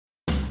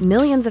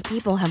Millions of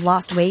people have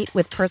lost weight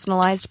with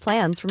personalized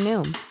plans from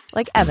Noom.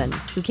 Like Evan,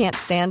 who can't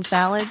stand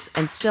salads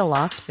and still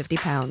lost 50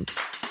 pounds.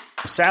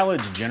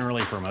 Salads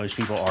generally for most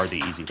people are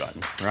the easy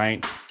button,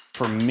 right?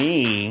 For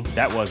me,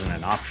 that wasn't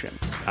an option.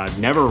 I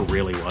never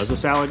really was a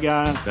salad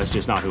guy. That's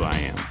just not who I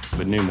am.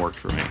 But Noom worked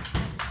for me.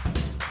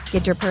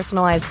 Get your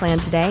personalized plan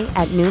today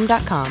at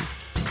Noom.com.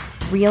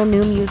 Real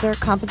Noom user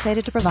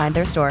compensated to provide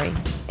their story.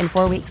 In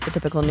 4 weeks, the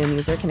typical Noom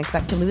user can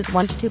expect to lose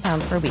 1 to 2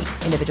 pounds per week.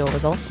 Individual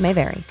results may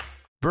vary.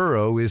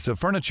 Burrow is a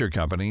furniture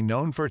company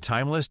known for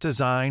timeless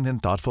design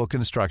and thoughtful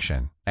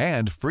construction,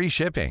 and free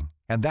shipping,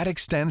 and that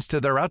extends to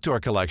their outdoor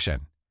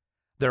collection.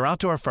 Their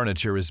outdoor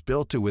furniture is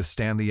built to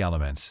withstand the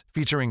elements,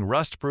 featuring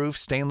rust-proof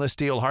stainless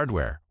steel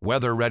hardware,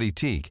 weather-ready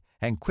teak,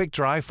 and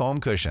quick-dry foam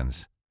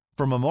cushions.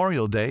 For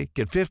Memorial Day,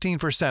 get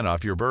 15%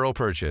 off your Burrow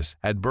purchase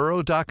at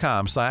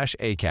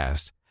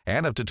burrow.com/acast,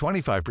 and up to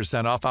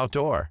 25% off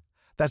outdoor.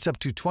 That's up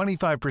to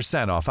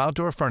 25% off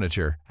outdoor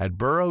furniture at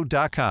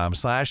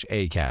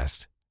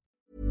burrow.com/acast.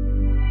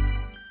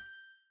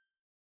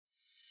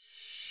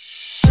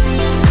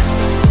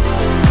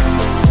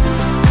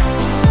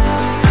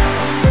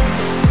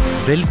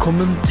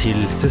 Velkommen til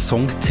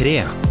sesong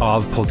 3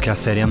 av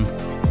podcastserien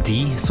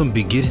De som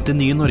bygger det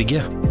nye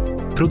Norge.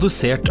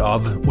 Produsert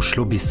av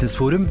Oslo Business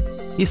Forum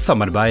i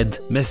samarbeid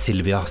med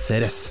Silvia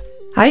Ceres.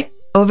 Hei,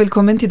 og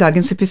velkommen til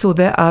dagens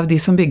episode av De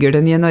som bygger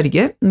det nye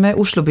Norge med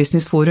Oslo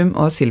Business Forum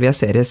og Silvia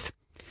Ceres.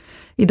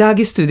 I dag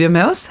i studio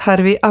med oss har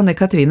vi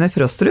Anne-Katrine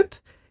Frostrup,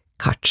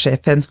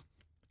 kartsjefen.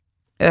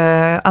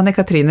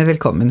 Anne-Katrine,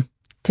 velkommen.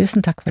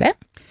 Tusen takk for det.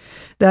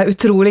 Det er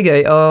utrolig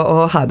gøy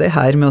å ha deg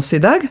her med oss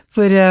i dag,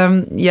 for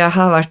jeg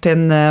har vært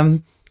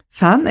en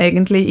fan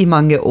egentlig i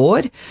mange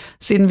år,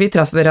 siden vi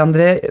traff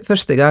hverandre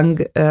første gang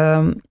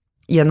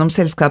gjennom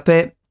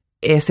selskapet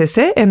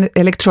ECC,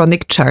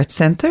 Electronic Chart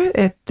Center,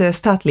 et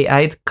statlig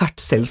eid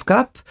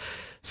kartselskap,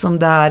 som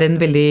det er en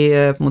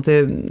veldig på en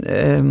måte,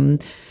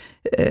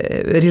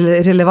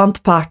 relevant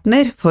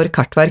partner for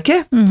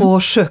kartverket på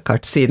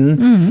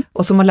sjøkartsiden,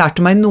 og som har lært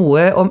meg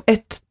noe om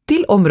et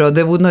til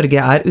område hvor Norge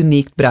er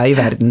unikt bra i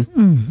verden.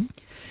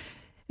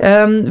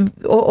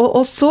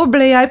 Og så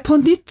ble jeg på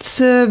nytt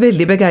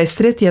veldig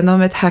begeistret gjennom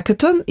et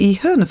hackathon i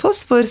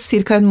Hønefoss for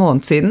cirka en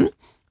måned siden,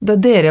 da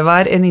dere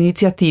var en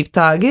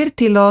initiativtager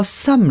til å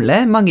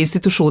samle mange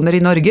institusjoner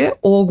i Norge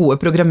og gode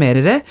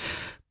programmerere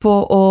på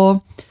å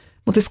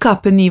måtte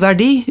skape ny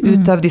verdi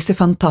ut av disse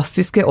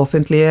fantastiske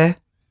offentlige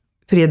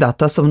frie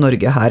data som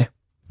Norge har.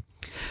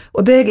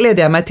 Og det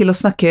gleder jeg meg til å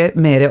snakke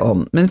mer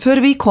om. Men før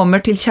vi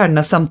kommer til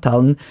kjernen av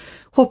samtalen,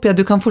 håper jeg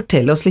du kan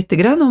fortelle oss litt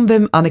grann om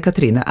hvem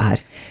Anne-Katrine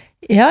er.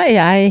 Ja,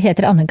 jeg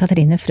heter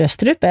Anne-Katrine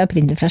Frøstrup, jeg er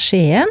opprinnelig fra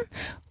Skien,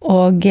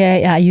 og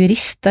jeg er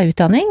jurist av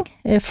utdanning,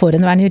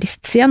 forhenværende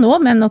jurist sier jeg nå,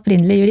 men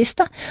opprinnelig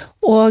jurist da,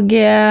 og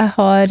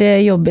har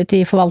jobbet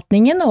i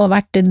forvaltningen og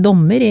vært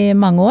dommer i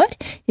mange år,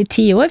 i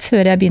 10 år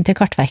før jeg begynte i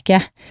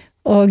Kartverket.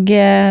 Og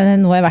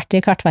nå har jeg vært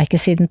i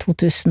Kartverket siden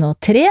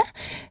 2003,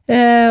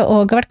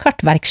 og har vært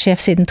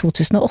kartverksjef siden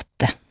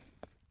 2008.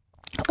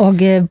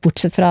 Og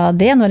bortsett fra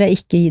det, når jeg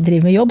ikke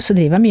driver med jobb, så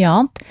driver jeg mye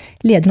annet.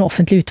 Leder noen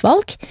offentlige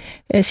utvalg,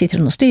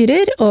 sitter under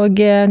styrer, og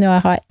når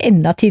jeg har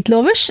enda tid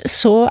til overs,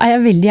 så er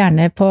jeg veldig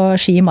gjerne på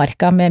ski i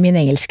marka med min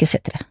engelske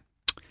settere.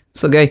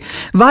 Så gøy.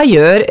 Hva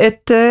gjør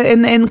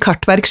en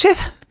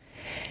kartverksjef?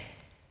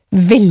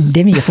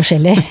 Veldig mye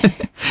forskjellig.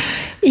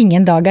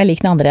 Ingen dag er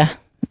lik den andre.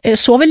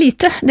 Sover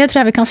lite, det tror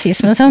jeg vi kan si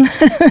som en sånn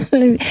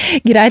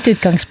greit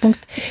utgangspunkt.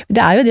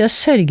 Det er jo det å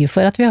sørge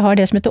for at vi har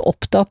det som heter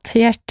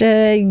oppdatert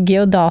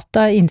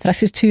geodata,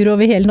 infrastruktur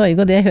over hele Norge,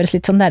 og det høres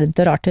litt sånn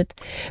nerdete og rart ut.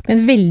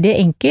 Men veldig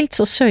enkelt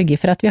så sørge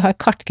for at vi har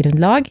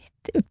kartgrunnlag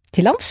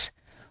til lands,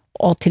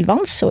 og til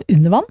vanns og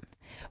under vann,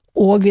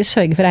 og vi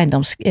sørger for at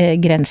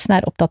eiendomsgrensen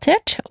er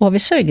oppdatert, og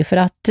vi sørger for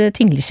at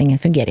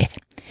tinglysingen fungerer.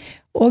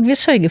 Og vi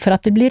sørger for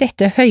at det blir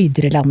rette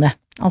høyder i landet,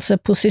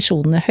 altså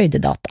posisjonene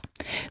høydedata.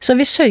 Så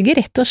vi sørger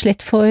rett og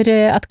slett for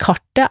at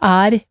kartet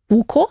er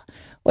ok,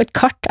 og et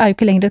kart er jo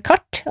ikke lenger et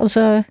kart,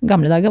 altså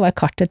gamle dager var et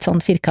kart et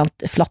sånn firkant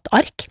flatt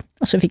ark,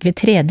 og så fikk vi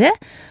 3D,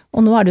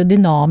 og nå er det jo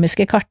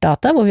dynamiske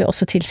kartdata, hvor vi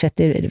også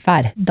tilsetter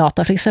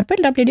værdata for eksempel,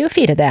 da blir det jo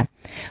 4D.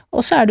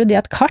 Og så er det jo det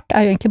at kart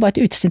er jo egentlig bare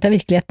et utsnitt av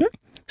virkeligheten,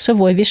 så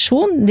vår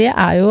visjon, det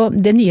er jo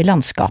det nye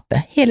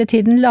landskapet. Hele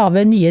tiden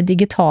lave nye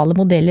digitale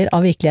modeller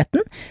av virkeligheten,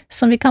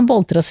 som vi kan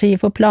boltre oss i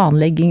for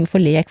planlegging, for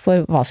lek,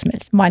 for hva som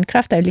helst.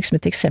 Minecraft er jo liksom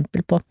et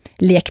eksempel på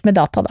lek med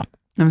data da.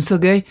 Så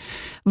gøy.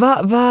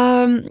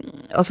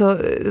 Altså,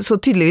 så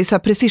tydeligvis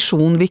er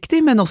presisjon viktig,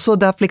 men også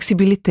da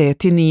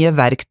fleksibilitet til nye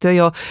verktøy.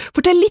 Og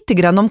fortell litt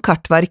grann om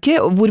kartverket,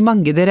 og hvor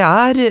mange dere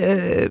er,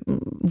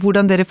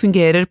 hvordan dere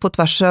fungerer på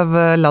tvers av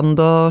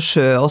land og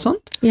sjø og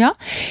sånt? Ja,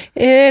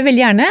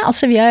 veldig gjerne.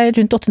 Altså, vi er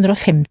rundt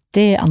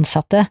 850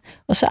 ansatte,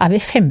 og så er vi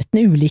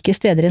 15 ulike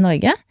steder i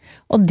Norge.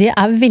 Og det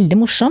veldig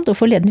morsomt å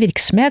få lede en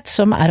virksomhet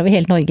som over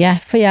hele Norge.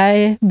 For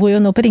jeg bor jo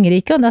nå på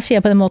Ringerike, og da sier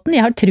jeg på den måten,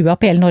 jeg har trua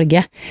på hele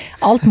Norge.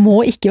 Alt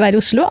må ikke være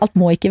i Oslo, alt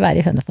må ikke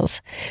være i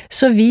Hønefoss.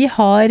 Så vi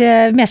har,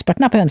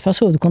 mesteparten på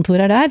Hønefoss,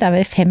 hovedkontoret der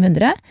vi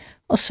 500,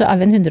 og så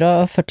vi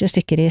 140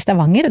 stykker i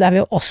Stavanger, og der vi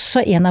jo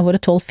også en av våre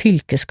 12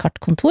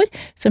 fylkeskartkontor,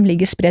 som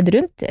ligger spredd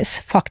rundt,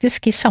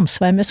 faktisk i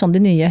samsvar med sånn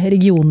de nye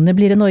regionene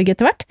blir i Norge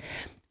etter hvert.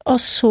 Og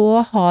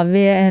så har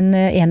vi en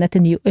enhet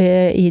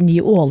i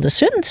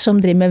Ny-Ålesund, som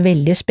driver med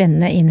veldig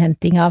spennende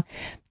innhenting av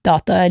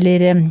data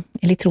eller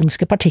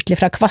elektroniske partikler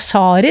fra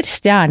kvasarer,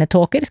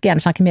 stjernetåker, skal jeg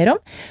gjerne snakke mer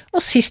om.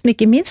 Og sist, men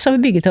ikke minst, så har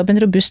vi bygget opp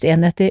en robust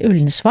enhet i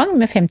Ullensvang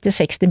med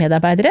 50-60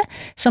 medarbeidere,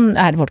 som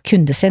vårt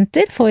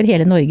kundesenter for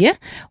hele Norge,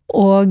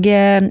 og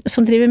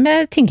som driver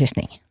med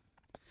tinglysning.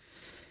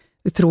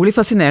 Utrolig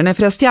fascinerende,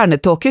 fra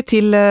stjernetåke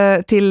til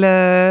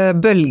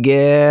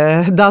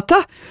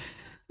bølgedata.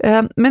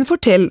 Men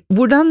fortell,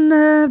 hva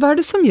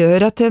det som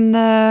gjør at en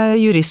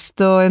jurist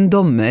og en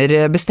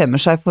dommer bestemmer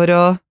seg for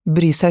å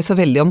bry seg så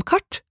veldig om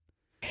kart?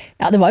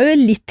 Ja, det var jo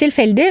litt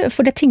tilfeldig,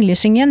 for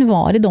tinglysingen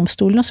var i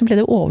domstolen, og så ble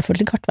det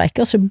overført til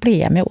Kartverket, og så ble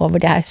jeg med over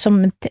det her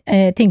som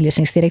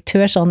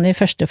tinglysingsdirektør sånn i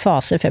første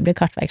fase før jeg ble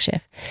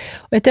kartverksjef.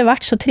 Og etter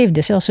hvert så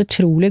trivdes jeg også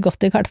utrolig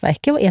godt i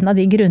Kartverket, og en av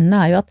de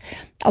grunnene jo at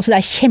altså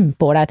det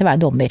kjempeålreit å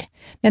være dommer,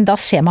 men da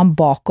ser man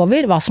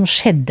bakover hva som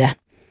skjedde.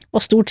 Og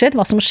stort sett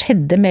hva som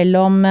skjedde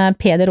mellom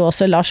Peder Aas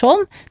og Lars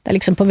Holm, det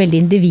liksom på veldig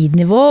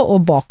individnivå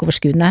og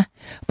bakoverskuende.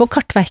 På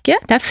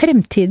Kartverket, det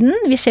fremtiden,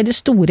 vi ser det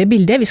store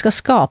bildet, vi skal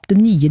skape det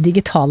nye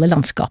digitale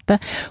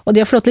landskapet. Og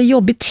det å få lov til å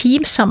jobbe i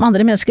team sammen med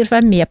andre mennesker for å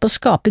være med på å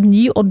skape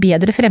ny og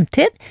bedre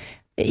fremtid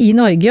i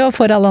Norge og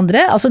for alle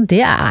andre, altså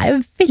det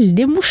jo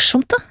veldig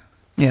morsomt da.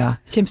 Ja,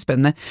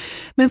 kjempespennende.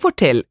 Men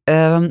fortell,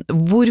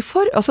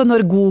 hvorfor, altså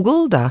når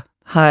Google da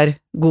har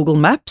Google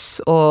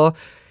Maps og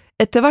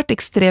etter hvert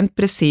ekstremt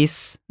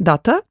presis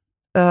data,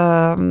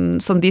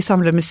 som de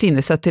samler med sine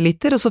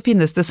satellitter, og så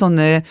finnes det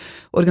sånne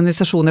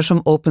organisasjoner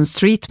som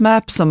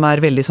OpenStreetMap, som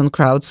veldig sånn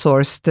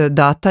crowdsourced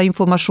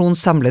datainformasjon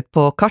samlet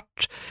på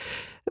kart.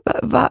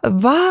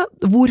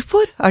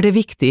 Hvorfor det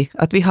viktig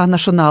at vi har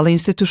nasjonale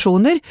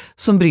institusjoner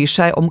som bryr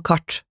seg om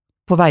kart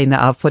på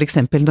vegne av for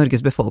eksempel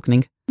Norges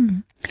befolkning?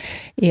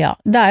 Ja,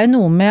 det jo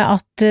noe med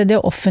at det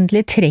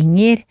offentlige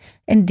trenger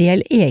en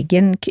del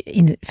egen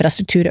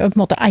infrastruktur, og på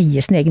en måte eie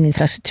sin egen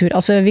infrastruktur.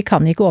 Altså, vi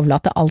kan ikke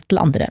overlate alt til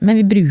andre, men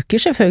vi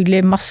bruker selvfølgelig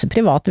masse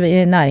private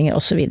næringer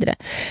og så videre.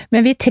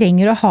 Men vi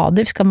trenger å ha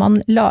det, skal man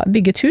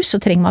bygge et hus,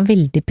 så trenger man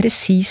veldig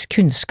presis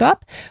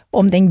kunnskap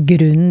om den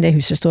grunnen det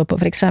huset står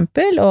på, for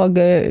eksempel, og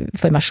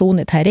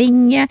formasjon i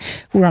terrenget,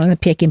 hvordan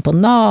det peker inn på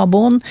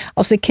naboen.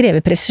 Altså, det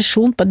krever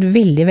presisjon på et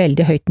veldig,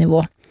 veldig høyt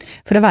nivå,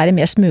 for å være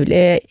mest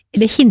mulig,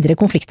 eller hindre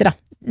konflikter da.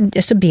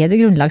 Desto bedre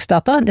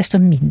grunnlagsdata, desto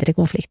mindre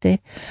konflikter.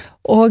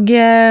 Og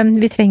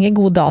vi trenger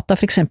gode data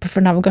for eksempel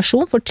for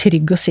navigasjon, for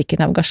trygg og sikker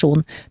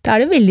navigasjon. Da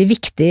det veldig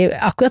viktig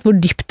akkurat hvor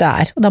dypt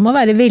det og da må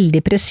være veldig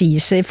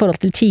presise i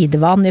forhold til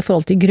tidevann, i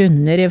forhold til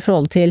grunner, i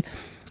forhold til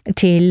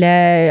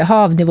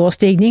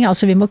havnivåstigning,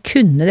 altså vi må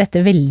kunne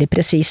dette veldig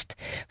presist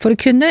for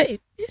å kunne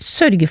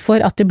sørge for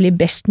at det blir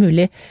best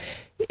mulig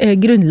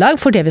grunnlag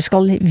for det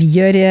vi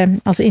gjør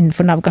altså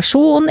innenfor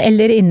navigasjon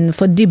eller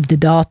innenfor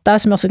dybdedata,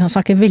 som vi også kan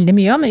snakke veldig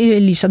mye om i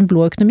lys av den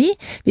blå økonomi.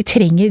 Vi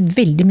trenger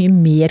veldig mye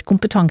mer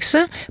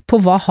kompetanse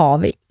på hva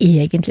havet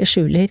egentlig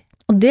skjuler,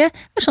 og det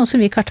sånn som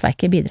vi i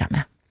Kartverket bidrar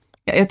med.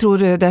 Jeg tror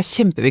det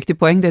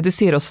kjempeviktig poeng det du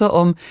sier også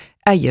om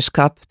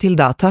eierskap til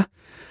data,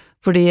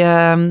 fordi på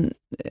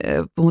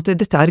en måte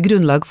dette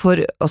grunnlag for,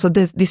 altså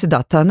disse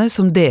dataene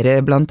som dere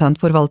blant annet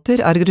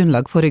forvalter,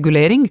 grunnlag for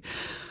regulering.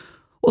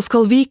 Og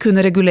skal vi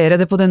kunne regulere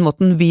det på den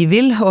måten vi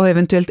vil, og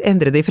eventuelt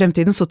endre det i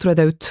fremtiden, så tror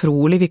jeg det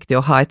utrolig viktig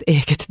å ha et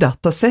eget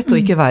datasett,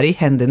 og ikke være i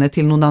hendene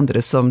til noen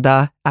andre som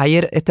da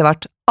eier etter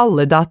hvert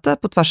alle data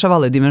på tvers av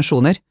alle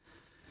dimensjoner.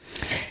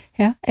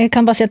 Ja, jeg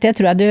kan bare si at jeg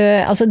tror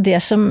altså det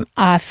som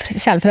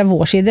særlig fra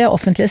vår side,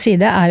 offentlig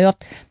side, jo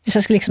at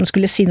hvis jeg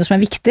skulle si noe som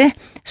viktig,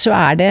 så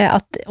det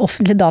at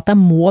offentlige data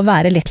må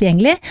være lett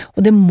tilgjengelig,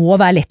 og det må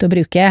være lett å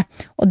bruke,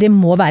 og det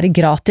må være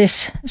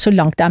gratis, så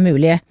langt det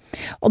mulig.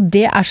 Og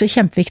det så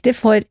kjempeviktig,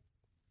 for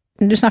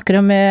du snakker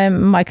om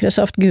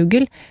Microsoft,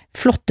 Google,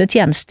 flotte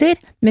tjenester,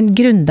 men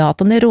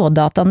grunndataene,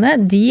 rådataene,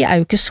 de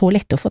jo ikke så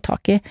lette å få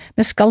tak i.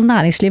 Men skal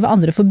næringslivet og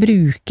andre få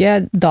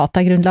bruke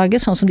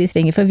datagrunnlaget, sånn som de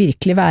trenger for å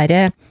virkelig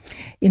være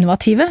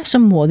innovative,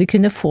 så må de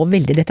kunne få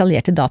veldig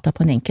detaljerte data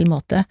på en enkel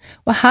måte.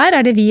 Og her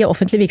det vi i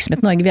Offentlig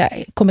Virksomhet Norge, vi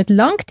har kommet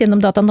langt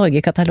gjennom Data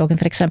Norge-katalogen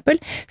for eksempel,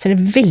 så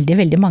det veldig,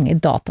 veldig mange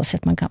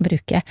datasett man kan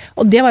bruke.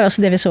 Og det var jo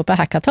også det vi så på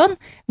Hackathon,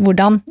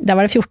 der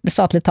var det 14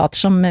 statlige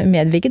etater som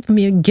medvirket, hvor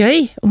mye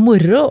gøy og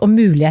moro og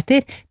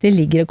muligheter det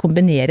ligger å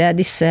kombinere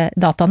disse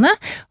dataene.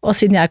 Og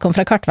siden jeg kom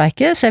fra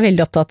Kartverket, så jeg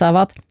veldig opptatt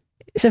av at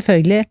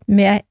selvfølgelig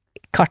med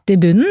kart i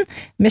bunnen,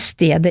 med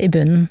stedet i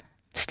bunnen,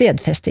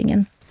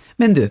 stedfestingen.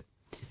 Men du,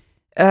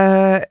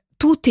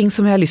 to ting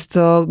som jeg har lyst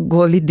til å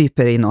gå litt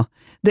dypere i nå.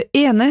 Det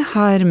ene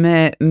her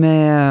med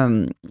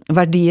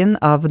verdien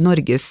av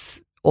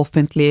Norges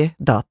offentlige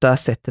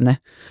datasettene.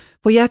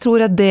 For jeg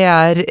tror at det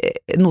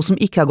noe som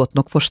ikke godt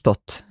nok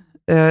forstått.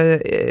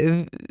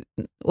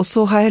 Og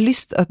så har jeg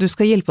lyst at du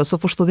skal hjelpe oss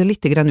å forstå det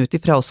litt grann ut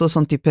ifra også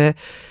sånn type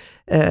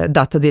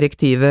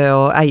datadirektivet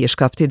og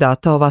eierskap til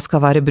data, og hva skal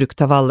være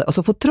brukt av alle.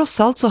 Altså for tross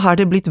alt så har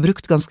det blitt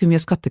brukt ganske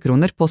mye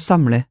skattekroner på å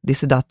samle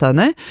disse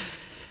dataene,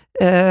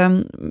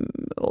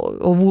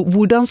 og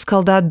hvordan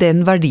skal da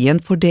den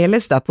verdien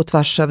fordeles da på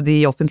tvers av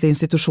de offentlige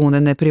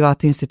institusjonene,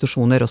 private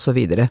institusjoner og så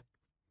videre.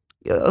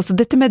 Altså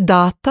dette med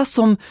data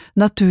som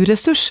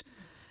naturressurs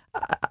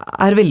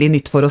veldig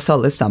nytt for oss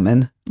alle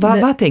sammen.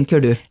 Hva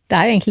tenker du? Det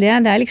jo egentlig det.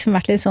 Det har liksom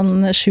vært litt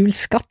sånn skjult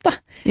skatt da.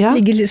 Ja.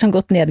 Ligger liksom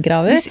godt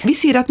nedgravet. Vi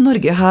sier at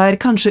Norge har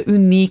kanskje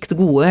unikt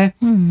gode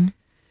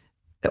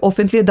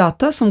offentlige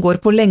data som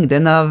går på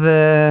lengden av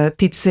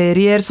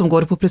tidsserier, som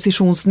går på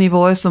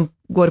presisjonsnivået, som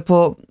går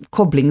på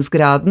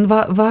koblingsgraden.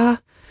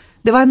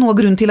 Det var noe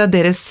grunn til at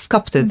dere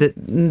skapte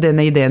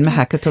denne ideen med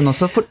hackathon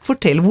også.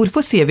 Fortell,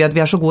 hvorfor sier vi at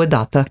vi har så gode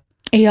data?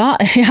 Ja,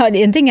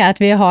 en ting at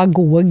vi har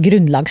gode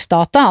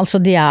grunnlagsdata, altså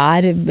de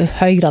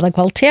høy grad av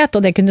kvalitet,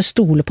 og det kunne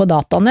stole på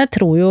dataene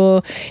tror jo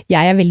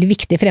jeg veldig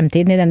viktig i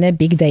fremtiden i denne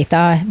big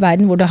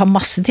data-verden, hvor du har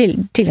masse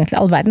tilgang til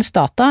all verdens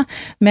data,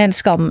 men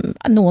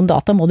noen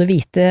data må du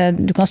vite,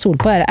 du kan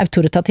stole på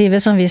autoritative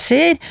som vi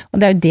sier,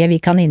 og det jo det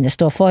vi kan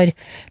innestå for.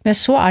 Men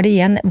så det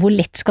igjen, hvor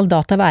lett skal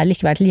data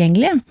likevel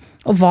tilgjengelig?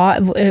 Og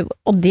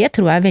det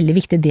tror jeg en veldig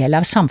viktig del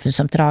av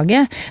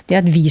samfunnsoppdraget, det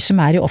at vi som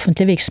i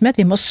offentlig virksomhet,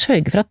 vi må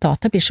sørge for at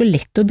data blir så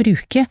lett å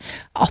bruke,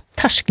 at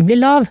terskelen blir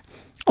lav.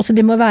 Altså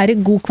det må være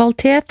god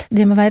kvalitet,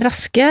 det må være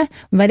raske,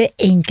 det må være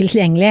enkelt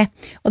tilgjengelig,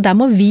 og der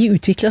må vi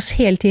utvikle oss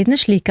hele tiden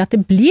slik at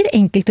det blir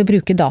enkelt å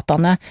bruke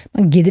dataene.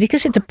 Man gidder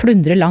ikke sitte og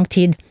plundre lang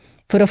tid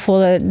for å få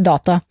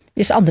data,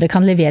 hvis andre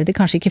kan levere det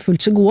kanskje ikke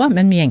fullt så gode,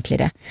 men mye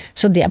enklere.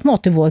 Så det på en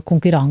måte vår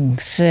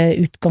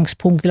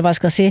konkurranseutgangspunkt, eller hva jeg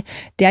skal si.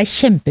 Det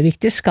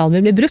kjempeviktig, skal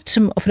vi bli brukt,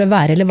 for å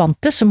være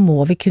relevante, så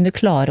må vi kunne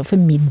klare å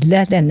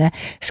formidle denne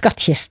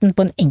skattkisten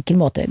på en enkel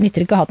måte.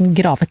 Nytter ikke å ha den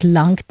gravet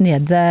langt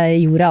nede i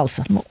jorda,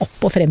 altså. Den må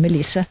opp og frem i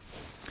lyset.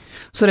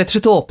 Så rett og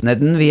slett åpne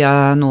den via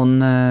noen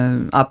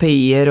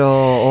API-er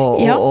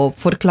og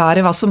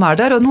forklare hva som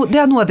der, og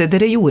det noe av det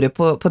dere gjorde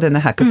på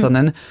denne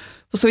hackathonen.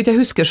 Og så vidt jeg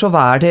husker så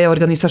var det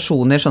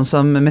organisasjoner sånn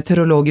som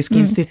Meteorologisk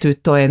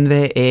institutt og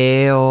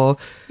NVE og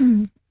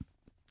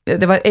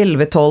det var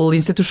 11-12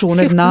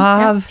 institusjoner, 14,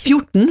 NAV,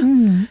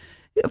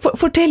 14.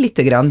 Fortell litt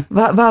grann,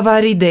 hva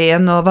var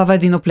ideen og hva var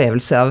din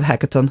opplevelse av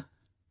hackathon?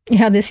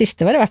 Ja, det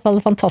siste var i hvert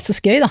fall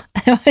fantastisk gøy da.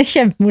 Det var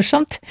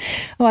kjempemorsomt.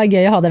 Det var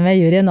gøy å ha det med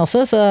juryen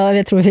også, så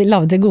jeg tror vi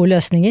lagde gode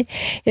løsninger,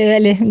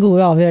 eller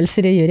gode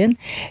avgjørelser i juryen.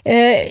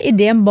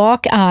 Ideen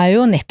bak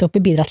jo nettopp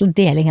å bidra til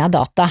deling av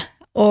data.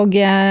 Og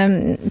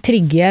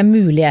trigge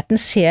muligheten,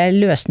 se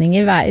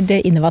løsninger,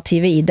 det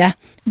innovative i det.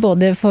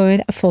 Både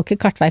for folk i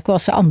Kartverket og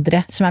også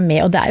andre som med,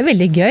 og det jo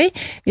veldig gøy.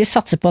 Vi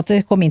satser på at det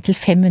kom inn til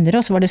 500,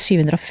 og så var det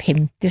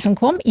 750 som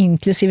kom,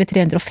 inklusive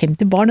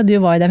 350 barn, og du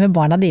var jo der med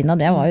barna dine,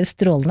 og det var jo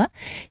strålende.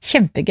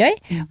 Kjempegøy,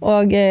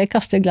 og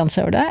kaster glans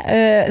over det.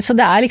 Så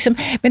det liksom,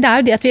 men det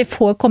jo det at vi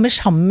kommer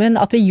sammen,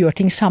 at vi gjør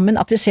ting sammen,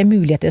 at vi ser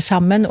muligheter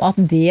sammen, og at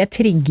det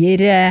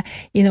trigger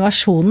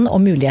innovasjonen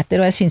og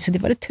muligheter, og jeg synes de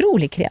var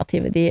utrolig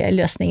kreative, de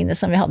løsningene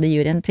som vi hadde i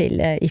juryen til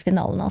i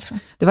finalen, altså.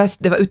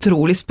 Det var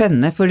utrolig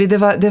spennende, fordi det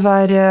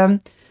var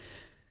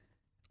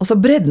også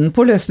bredden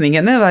på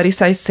løsningene var i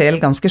seg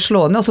selv ganske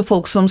slående, også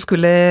folk som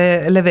skulle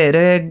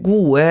levere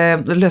gode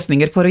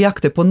løsninger for å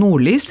jakte på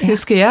nordlys,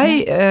 husker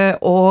jeg,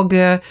 og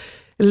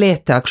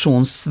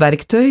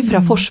leteaksjonsverktøy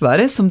fra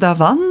Forsvaret som da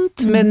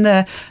vant, men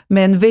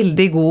med en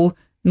veldig god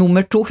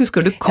nummer 2,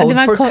 husker du Code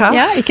for Cow?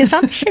 Ja, ikke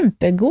sant?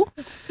 Kjempegod.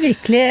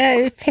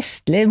 Virkelig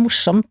festlig,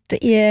 morsomt,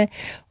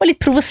 og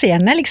litt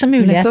provoserende liksom,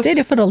 muligheter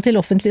i forhold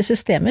til offentlige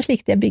systemer,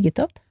 slik de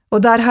bygget opp. Og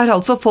der har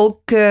altså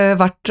folk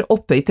vært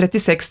oppe i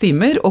 36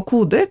 timer og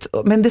kodet,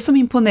 men det som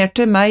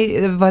imponerte meg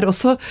var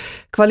også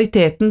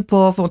kvaliteten på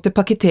en måte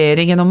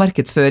pakketeringen og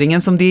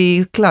markedsføringen som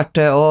de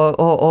klarte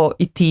å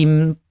i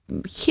team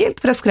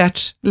helt fra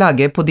scratch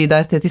lage på de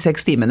der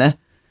 36 timene.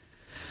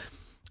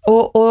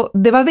 Og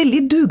det var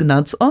veldig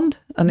dugnadsånd,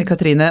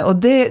 Anne-Katrine, og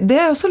det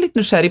jeg også litt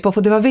nysgjerrig på,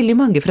 for det var veldig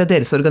mange fra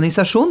deres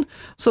organisasjon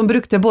som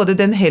brukte både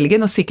den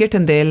helgen og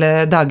sikkert en del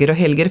dager og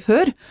helger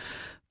før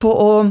på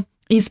å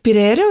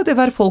inspirere, og det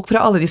var folk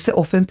fra alle disse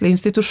offentlige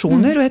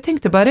institusjoner, og jeg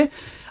tenkte bare,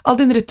 all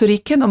den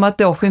retorikken om at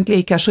det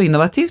offentlige ikke så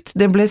innovativt,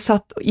 det ble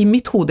satt i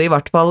mitt hode i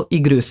hvert fall i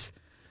grus.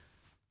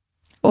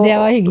 Det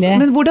var hyggelig.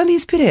 Men hvordan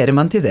inspirerer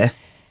man til det?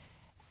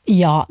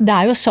 Ja,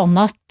 det jo sånn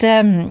at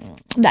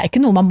det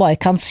ikke noe man bare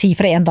kan si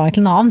fra en dag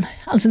til en annen.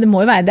 Altså det må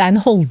jo være, det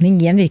en holdning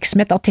i en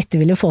virksomhet at dette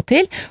vil vi få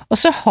til, og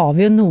så har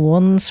vi jo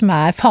noen som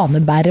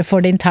fanebærere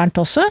for det internt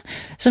også,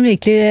 som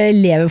virkelig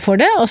lever for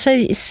det, og så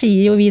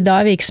sier jo vi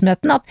da i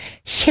virksomheten at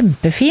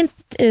kjempefint,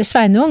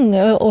 Sveinung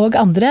og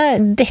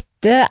andre,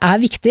 dette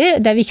viktig,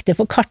 det viktig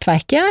for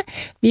Kartverket,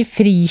 vi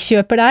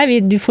frikjøper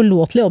deg, du får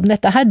lov til å jobbe med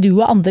dette her, du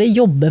og andre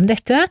jobber med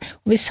dette,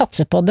 og vi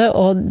satser på det,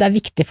 og det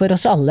viktig for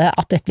oss alle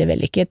at dette blir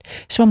vellykket.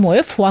 Så man må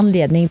jo få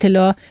anledning til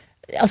å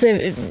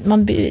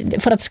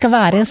for at det skal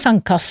være en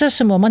sandkasse,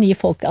 så må man gi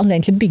folk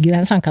anledning til å bygge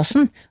den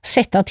sandkassen,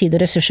 sette av tid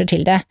og ressurser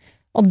til det.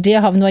 Og det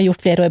har vi nå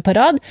gjort flere år på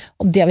rad,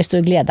 og det har vi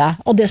stor glede av.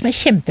 Og det som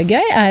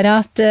kjempegøy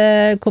at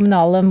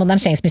kommunal- og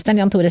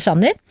moderniseringsministeren Jan Tore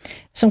Sanner,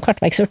 som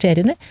Kartverk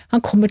sorterer under,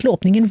 han kommer til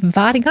åpningen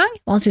hver gang,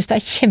 og han synes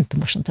det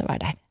kjempemorsomt å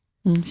være der.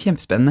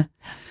 Kjempespennende.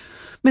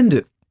 Men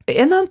du,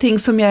 en annen ting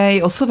som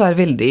jeg også var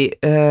veldig,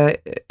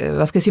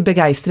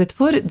 begeistret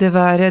for, det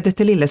var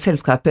dette lille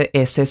selskapet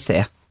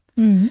ECC.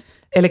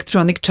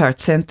 Electronic Chart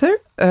Center,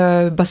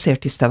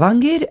 basert i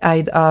Stavanger,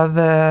 eid av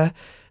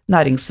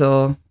Nærings-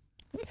 og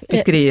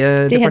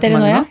Fiskeridepartementet. Det heter det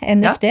nå, ja.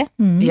 NFD.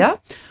 Ja.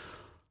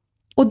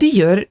 Og de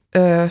gjør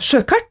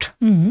sjøkart.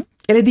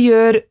 Eller de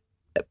gjør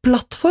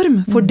plattform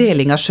for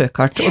deling av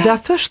sjøkart. Og det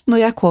først når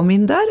jeg kom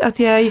inn der at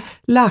jeg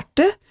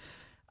lærte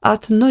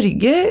at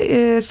Norge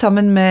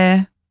sammen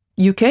med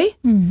UK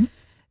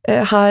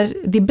har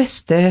de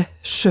beste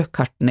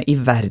sjøkartene i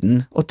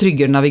verden, og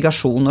trygger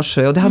navigasjon og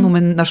sjø, og det har noe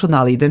med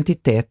nasjonal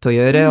identitet å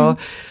gjøre. Og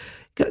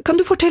kan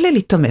du fortelle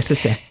litt om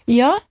ECC?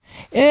 Ja,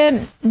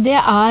 ECC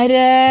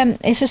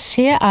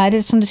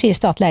som du sier,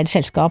 statlig eid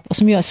selskap, og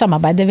som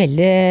samarbeider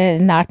veldig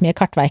nært med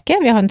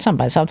Kartverket. Vi har en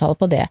samarbeidsavtale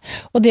på det.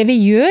 Og det vi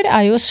gjør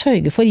jo å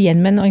sørge for,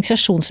 igjen med en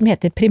organisasjon som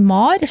heter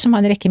Primar, som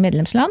har en rekke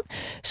medlemsland,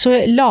 så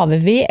lager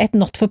vi et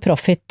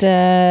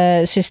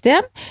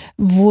not-for-profit-system,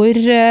 hvor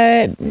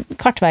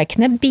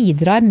Kartverkene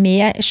bidrar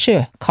med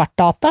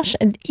sjøkartdata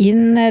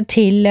inn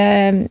til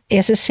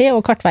ECC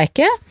og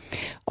Kartverket,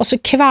 og så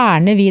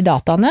kverner vi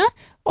dataene,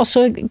 og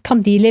så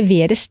kan de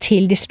leveres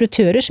til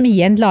distributører som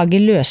igjen lager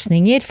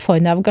løsninger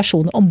for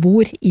navigasjon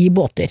ombord i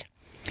båter.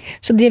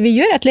 Så det vi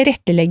gjør å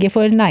tilrettelegge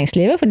for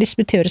næringslivet, for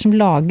distributører som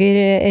lager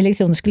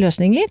elektroniske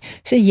løsninger,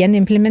 så igjen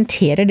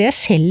implementerer det,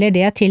 selger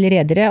det til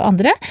redere og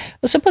andre,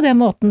 og så på den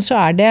måten så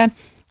det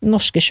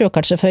norske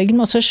sjøkart selvfølgelig,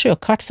 men også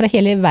sjøkart fra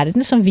hele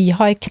verden som vi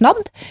har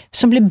knadd,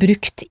 som blir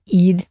brukt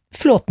i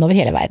flåten over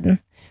hele verden.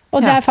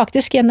 Og det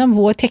faktisk gjennom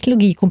vår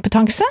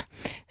teknologikompetanse,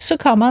 så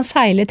kan man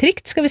seile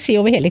trygt, skal vi si,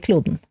 over hele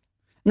kloden.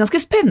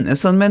 Ganske spennende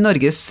sånn med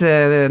Norges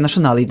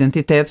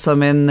nasjonalidentitet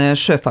som en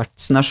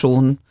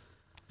sjøfartsnasjon.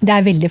 Det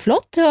veldig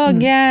flott,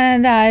 og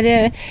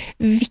det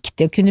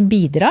viktig å kunne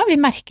bidra. Vi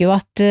merker jo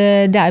at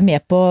det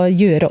med på å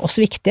gjøre oss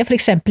viktige, for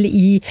eksempel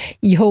i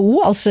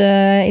IHO, altså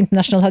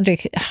International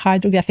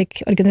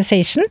Hydrographic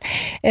Organization,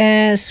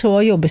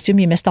 så jobbes det jo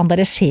mye med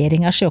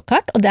standardisering av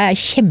sjøkart, og det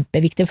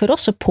kjempeviktig for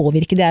oss å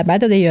påvirke det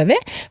arbeidet, og det gjør vi,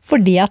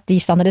 fordi at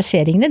de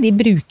standardiseringene, de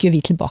bruker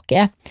vi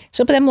tilbake.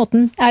 Så på den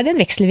måten det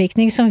en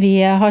vekselvirkning som vi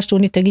har stor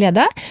nytte og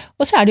glede av,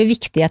 og så det jo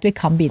viktig at vi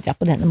kan bidra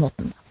på denne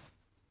måten.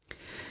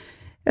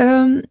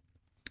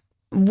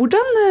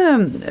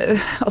 Hvordan,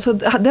 altså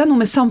det noe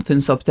med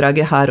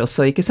samfunnsoppdraget her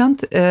også, ikke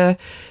sant? Jeg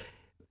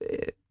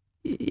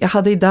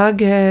hadde i dag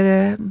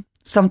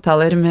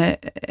samtaler med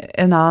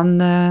en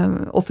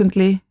annen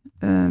offentlig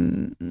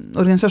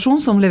organisasjon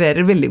som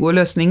leverer veldig gode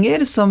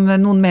løsninger, som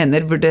noen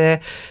mener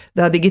burde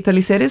da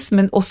digitaliseres,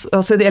 men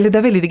også, eller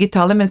det veldig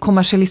digitale, men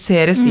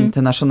kommersialiseres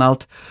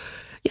internasjonalt.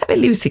 Jeg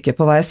veldig usikker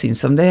på hva jeg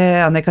synes om det,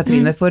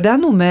 Anne-Katrine, for det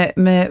noe med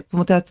på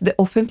en måte at det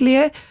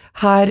offentlige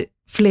har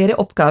flere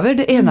oppgaver.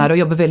 Det ene å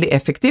jobbe veldig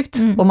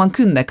effektivt, og man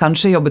kunne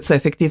kanskje jobbet så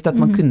effektivt at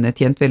man kunne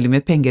tjent veldig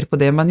mye penger på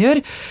det man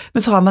gjør,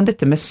 men så har man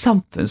dette med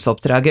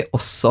samfunnsoppdraget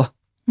også.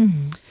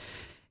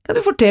 Kan du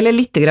fortelle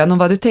litt om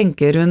hva du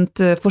tenker rundt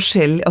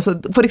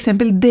for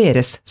eksempel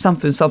deres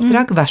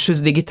samfunnsoppdrag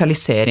versus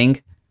digitalisering?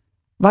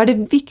 Hva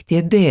det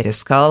viktige dere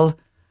skal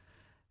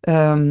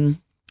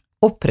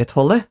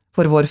opprettholde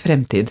for vår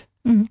fremtid?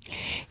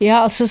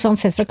 Ja, altså sånn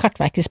sett fra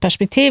Kartverkets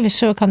perspektiv,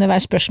 så kan det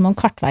være spørsmål om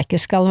Kartverket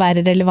skal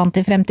være relevant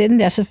i fremtiden.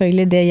 Det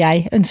selvfølgelig det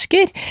jeg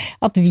ønsker,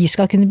 at vi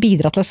skal kunne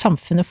bidra til at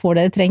samfunnet får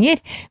det det trenger.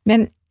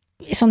 Men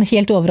sånn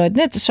helt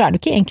overordnet, så det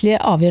ikke egentlig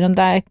avgjørende om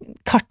det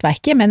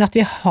Kartverket, men at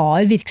vi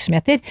har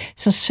virksomheter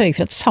som sørger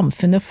for at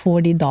samfunnet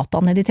får de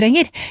dataene de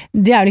trenger.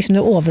 Det liksom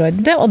det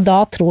overordnede, og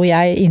da tror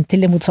jeg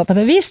inntil det motsatte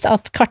bevist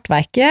at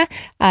Kartverket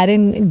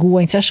en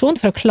god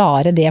organisasjon for å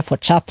klare det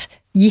fortsatt.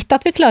 Gitt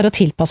at vi klarer å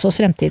tilpasse oss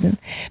fremtiden.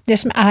 Det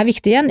som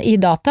viktig igjen i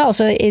data,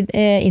 altså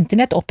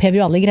internett opphever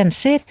jo alle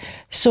grenser,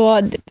 så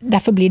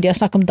derfor blir det å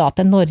snakke om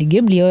data i Norge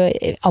blir jo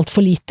alt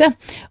for lite,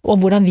 og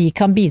hvordan vi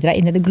kan bidra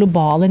inn i det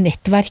globale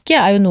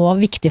nettverket jo nå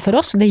viktig for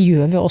oss, og det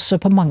gjør vi også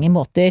på mange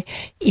måter.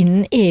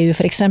 Innen EU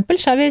for eksempel,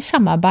 så har vi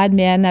samarbeid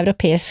med en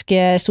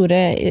stor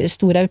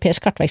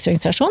europeisk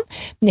kartverksorganisasjon,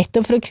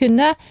 nettopp for å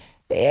kunne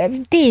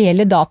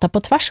dele data på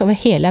tvers over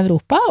hele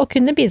Europa og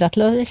kunne bidra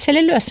til å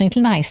selge løsninger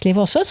til næringslivet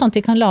også, sånn at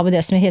vi kan lage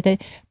det som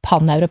heter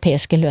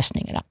pan-europeiske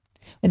løsninger.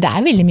 Men det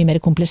veldig mye mer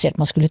komplisert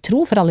man skulle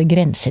tro, for alle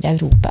grenser i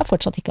Europa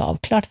fortsatt ikke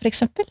avklart, for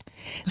eksempel.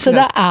 Så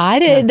det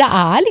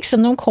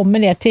liksom, når man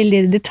kommer ned til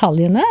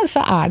detaljene,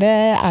 så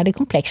det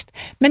komplekst.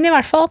 Men i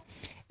hvert fall,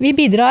 vi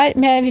bidrar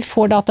med, vi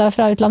får data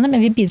fra utlandet,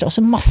 men vi bidrar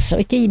også masse,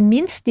 og ikke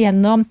minst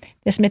gjennom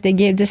det som heter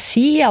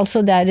geodesi,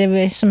 altså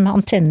som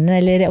antennene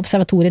eller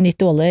observatoriet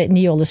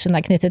Ny-Ålesund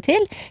knyttet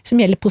til, som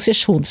gjelder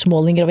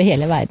posisjonsmålinger over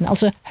hele verden,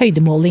 altså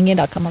høydemålinger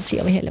da kan man si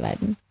over hele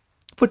verden.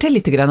 Fortell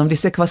litt om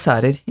disse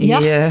kvasarer. Ja,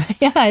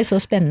 det er så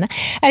spennende.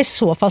 Det er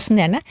så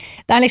fascinerende.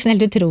 Det er liksom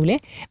helt utrolig.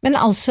 Men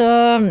altså,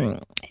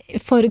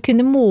 for å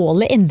kunne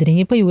måle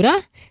endringer på jorda,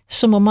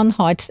 så må man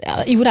ha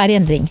jorda i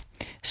endring.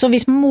 Så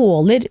hvis man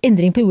måler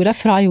endring på jorda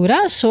fra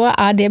jorda, så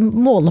det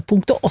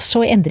målepunktet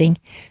også i endring.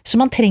 Så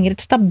man trenger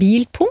et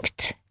stabilt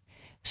punkt,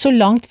 så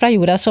langt fra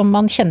jorda som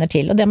man kjenner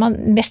til. Og det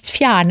mest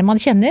fjerne man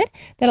kjenner,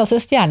 det altså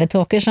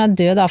stjernetåker som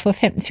død for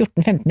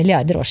 14-15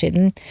 milliarder år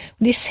siden.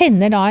 De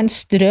sender da en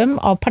strøm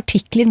av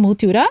partikler mot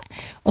jorda,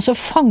 og så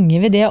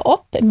fanger vi det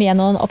opp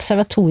med noen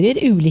observatorier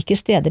ulike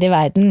steder i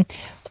verden,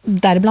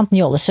 deriblant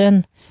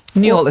Ny-Ålesund.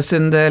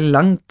 Ny-Ålesund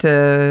langt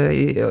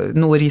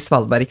nord i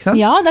Svalbard, ikke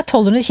sant? Ja, det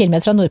 1200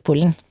 kilometer fra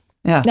Nordpolen.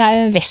 Ja.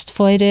 Det vest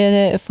for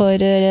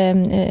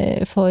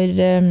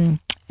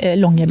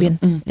Longyearbyen,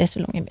 vest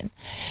for Longyearbyen.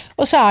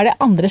 Og så det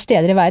andre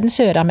steder i verden,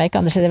 Sør-Amerika,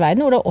 andre steder i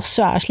verden, hvor det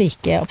også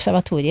slike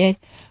observatorier.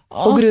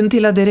 Og grunnen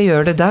til at dere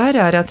gjør det der,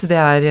 at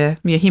det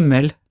mye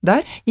himmel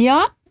der?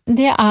 Ja,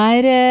 det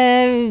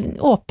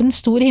åpen,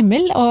 stor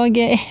himmel, og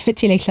i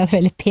tillegg til at det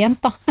veldig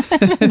pent da.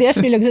 Det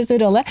spiller ikke så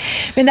stor rolle.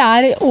 Men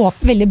det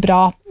veldig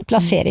bra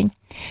plassering.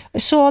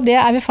 Så det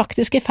vi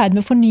faktisk i ferd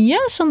med å fornye,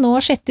 så nå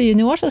 6.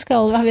 juni år så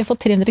har vi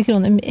fått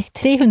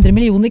 300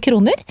 millioner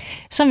kroner,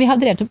 som vi har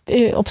drevet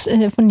opp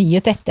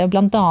fornyet dette,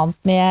 blant annet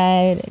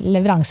med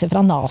leveranse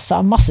fra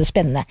NASA, masse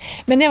spennende.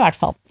 Men i hvert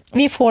fall,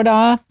 vi får da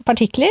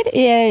partikler,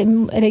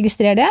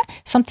 registrerer det,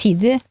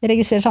 samtidig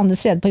registreres andre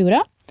steder på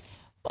jorda,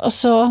 og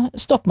så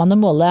stopper man å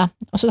måle,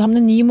 og så tar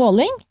man en ny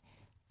måling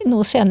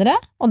noe senere,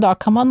 og da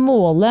kan man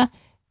måle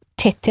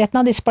tettheten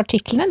av disse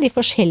partiklene, de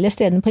forskjellige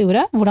stedene på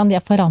jorda, hvordan de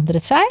har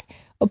forandret seg,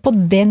 og på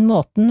den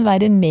måten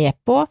være med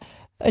på,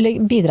 eller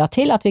bidra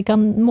til at vi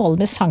kan måle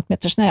med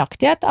centimeters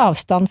nøyaktighet,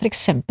 avstand for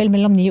eksempel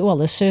mellom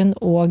Ny-Ålesund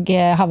og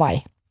Hawaii.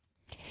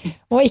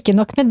 Og ikke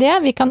nok med det,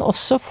 vi kan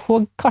også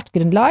få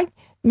kartgrunnlag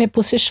med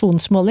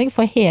posisjonsmåling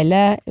for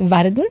hele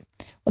verden,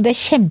 og det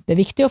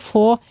kjempeviktig å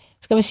få,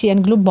 skal vi si,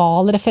 en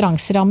global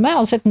referanseramme,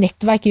 altså et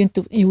nettverk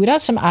rundt jorda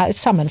som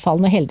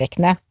sammenfallende og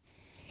heldekkende.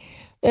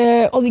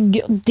 Og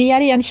det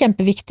igjen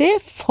kjempeviktig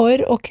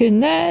for å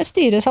kunne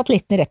styre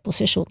satellitten i rett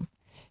posisjon.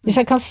 Hvis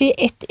jeg kan si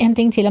en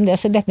ting til om det,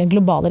 så dette med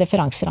globale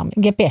referanseramme,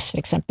 GPS for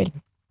eksempel.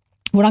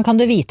 Hvordan kan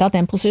du vite at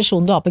den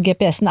posisjonen du har på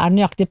GPS-en den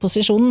nøyaktige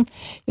posisjonen?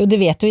 Jo, det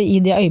vet du i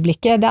det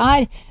øyeblikket det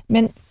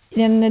men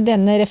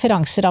denne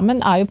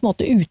referanserammen jo på en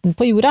måte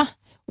utenpå jorda.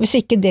 Hvis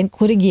ikke den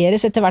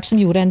korrigeres etter hvert som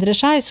jorda endrer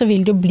seg, så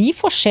vil det jo bli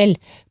forskjell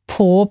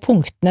på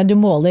punktene du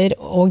måler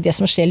og det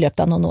som skjer i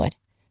løpet av noen år.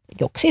 Det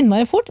går ikke så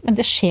innmari fort, men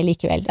det skjer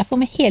likevel. Derfor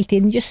må vi hele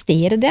tiden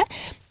justere det,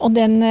 og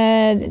den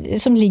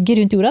som ligger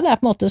rundt jorda, det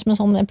på en måte som en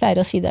sånn, jeg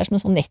pleier å si det som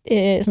en sånn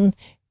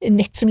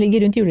nett som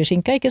ligger rundt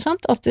juleskinka, ikke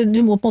sant? Altså,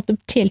 du må på en måte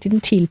hele tiden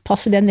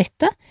tilpasse det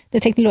nettet,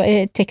 det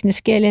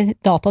tekniske eller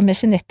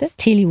datamessige nettet,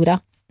 til jorda.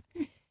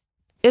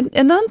 En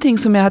annen ting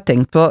som jeg har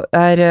tenkt på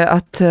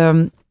at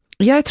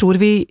jeg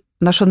tror vi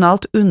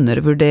nasjonalt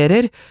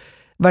undervurderer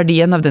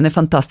verdien av denne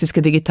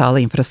fantastiske digitale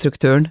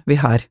infrastrukturen vi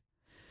har.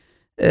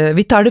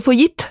 Vi tar det for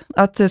gitt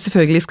at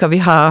selvfølgelig skal vi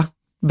ha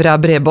bra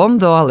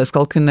bredbånd, og alle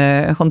skal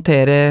kunne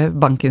håndtere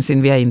banken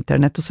sin via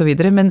internett og så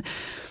videre, men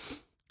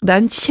det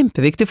en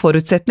kjempeviktig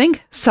forutsetning,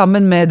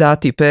 sammen med da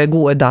type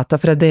gode data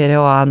fra dere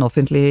og en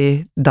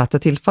offentlig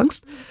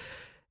datatilfangst,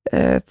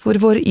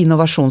 for vår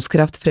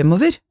innovasjonskraft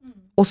fremover,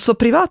 også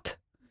privat.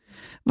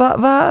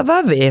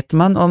 Hva vet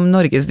man om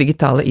Norges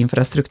digitale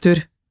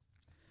infrastruktur?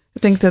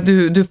 Jeg tenkte at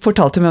du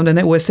fortalte meg om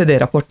denne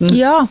OECD-rapporten.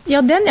 Ja,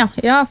 den.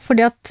 Ja,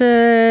 fordi at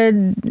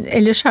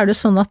ellers det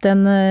sånn at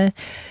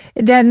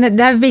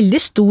det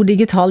veldig stor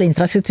digital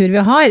infrastruktur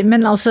vi har,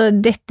 men altså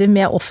dette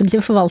med offentlig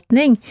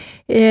forvaltning,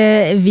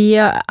 vi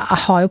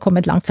har jo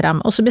kommet langt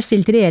frem. Og så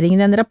bestilte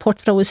regjeringen en rapport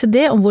fra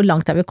OECD om hvor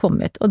langt vi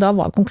kommet, og da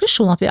var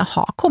konklusjonen at vi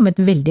har kommet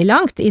veldig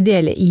langt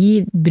i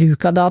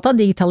bruk av data,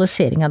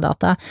 digitalisering av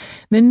data.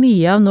 Men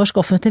mye av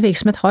norsk offentlig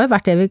virksomhet har jo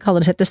vært det vi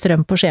kaller å sette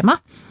strøm på skjema.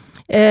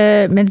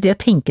 Mens det å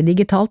tenke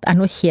digitalt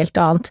noe helt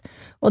annet,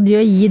 og det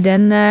å gi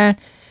den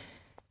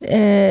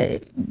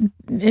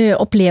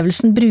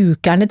opplevelsen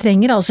brukerne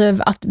trenger, altså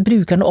at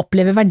brukerne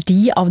opplever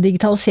verdi av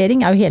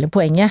digitalisering jo hele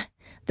poenget.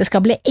 Det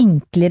skal bli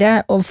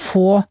enklere å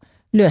få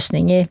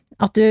løsninger,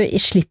 at du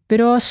slipper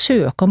å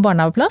søke om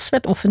barnehageplass, for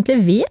at offentlig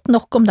vet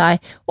nok om deg,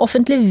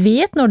 offentlig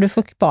vet når du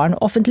får barn,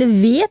 offentlig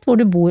vet hvor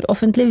du bor,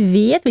 offentlig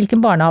vet hvilken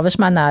barnehage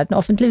som nærheten,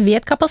 offentlig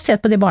vet kapasitet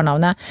på de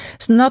barnehagene,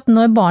 sånn at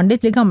når barnet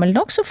ditt blir gammel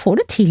nok, så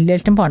får du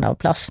tildelt en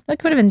barnehageplass. Det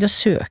ikke være nødvendig å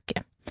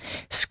søke.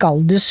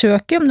 Skal du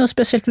søke om noe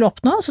spesielt vil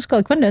oppnå, så skal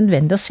det ikke være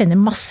nødvendig å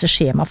sende masse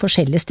skjema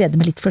forskjellige steder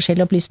med litt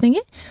forskjellige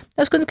opplysninger.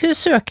 Da skal du kunne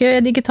søke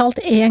digitalt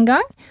en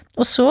gang,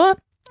 og så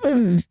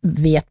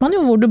vet man jo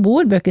hvor du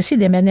bor, bør ikke si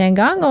det med en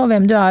gang, og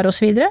hvem du og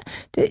så videre.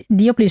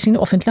 De opplysningene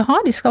du offentlig har,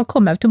 de skal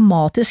komme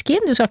automatisk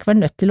inn, du skal ikke være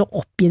nødt til å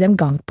oppgi dem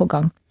gang på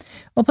gang.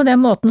 Og på den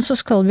måten så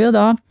skal vi jo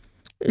da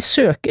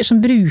søke,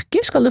 som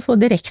bruker, skal du få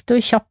direkte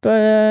og kjapp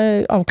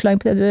avklaring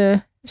på det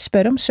du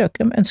spør om,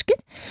 søker om, ønsker.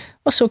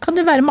 og så kan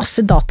det være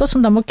masse data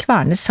som da må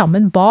kvernes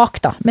sammen bak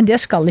da, men det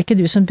skal ikke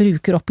du som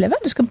bruker oppleve,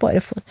 du skal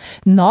bare få.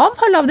 NAV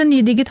har lavet en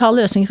ny digital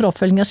løsning for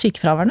oppfølging av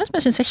sykefraværende, som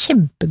jeg synes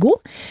kjempegod.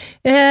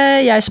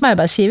 Jeg som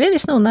arbeidsgiver,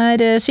 hvis noen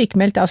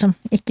sykemeldt, altså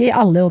ikke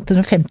alle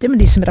 850, men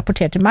de som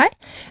rapporterer til meg,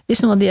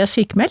 hvis noen av de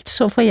sykemeldt,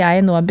 så får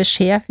jeg nå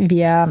beskjed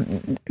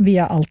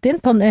via Altinn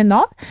på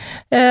NAV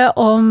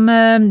om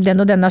den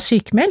og den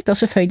sykemeldt,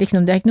 og selvfølgelig ikke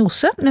noen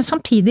diagnose, men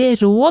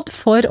samtidig råd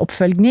for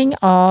oppfølging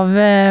av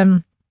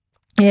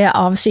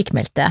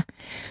sykemeldte.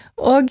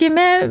 Og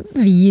med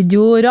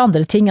videoer og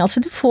andre ting, altså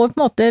du får på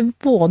en måte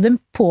både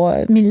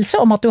påminnelse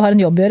om at du har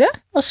en jobb å gjøre,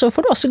 og så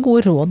får du også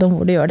gode råd om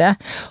hvor du gjør det.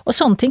 Og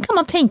sånne ting kan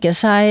man tenke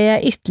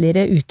seg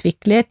ytterligere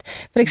utviklet,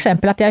 for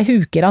eksempel at jeg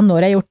huker av når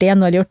jeg har gjort det,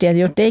 når jeg har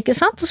gjort det, ikke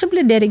sant? Og så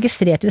blir det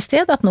registrert et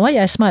sted at nå har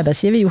jeg som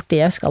arbeidsgiver gjort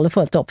det jeg skal i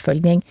forhold til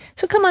oppfølging.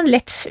 Så kan man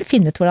lett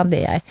finne ut hvordan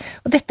det er.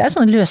 Og dette en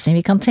sånn løsning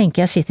vi kan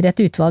tenke, jeg sitter i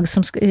et utvalg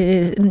som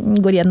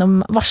går gjennom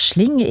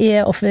varsling i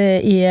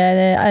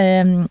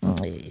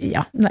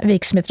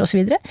virksomheter og så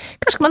videre.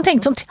 Kanskje kan man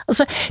tenke sånn,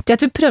 altså det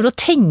at vi prøver å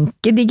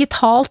tenke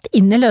digitalt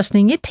inn i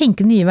løsninger,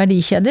 tenke nye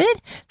verdikjeder,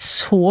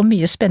 så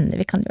mye spennende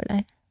vi kan gjøre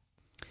der.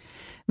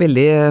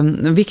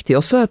 Veldig viktig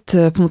også at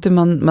på en måte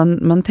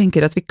man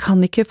tenker at vi kan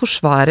ikke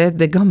forsvare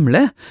det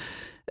gamle.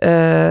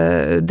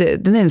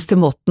 Den eneste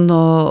måten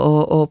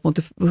å på en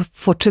måte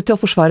fortsette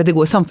å forsvare det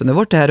gode samfunnet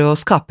vårt er å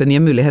skape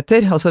nye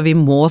muligheter. Altså vi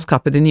må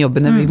skape de nye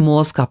jobbene, vi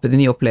må skape de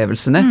nye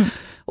opplevelsene.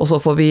 Og så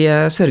får vi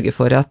sørge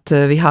for at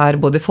vi har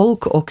både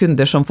folk og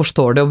kunder som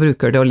forstår det og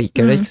bruker det og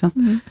liker det, ikke sant?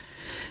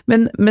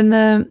 Men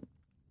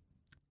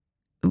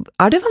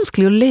er det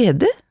vanskelig å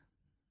lede?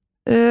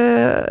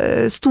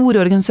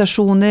 Store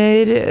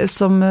organisasjoner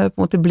som på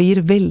en måte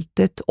blir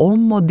veltet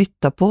om og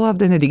dyttet på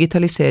av denne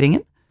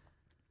digitaliseringen?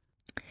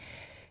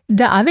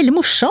 Det veldig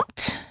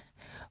morsomt,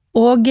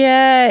 og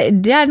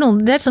det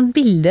et sånt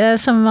bilde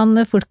som man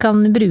fort kan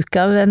bruke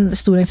av en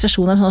stor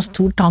organisasjon, en sånn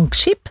stor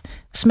tankskip,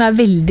 som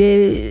veldig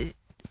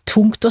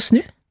tungt å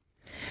snu.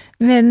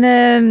 Men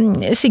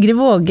Sigrid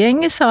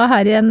Vågeng sa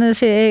her en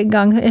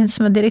gang,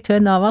 som direktør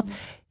i NAV, at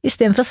i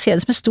stedet for å se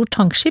det som et stort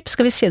tankskip,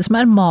 skal vi se det som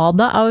en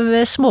armada av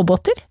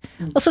småbåter,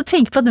 og så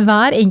tenke på at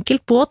hver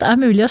enkelt båt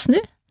mulig å snu.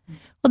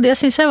 Og det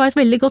synes jeg var et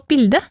veldig godt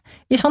bilde.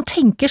 Hvis man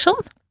tenker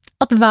sånn,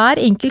 at hver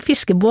enkelt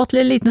fiskebåt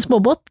eller liten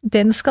småbåt,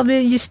 den skal vi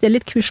justere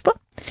litt kurs på.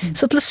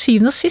 Så til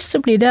syvende og sist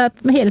så blir det at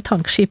hele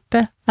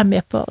tankskipet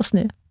med på å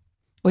snu.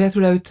 Og jeg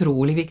tror det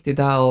utrolig viktig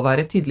da å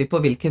være tydelig på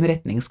hvilken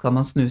retning skal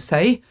man snu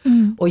seg i,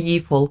 og gi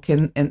folk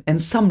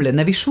en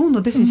samlende visjon,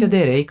 og det synes jeg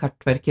dere i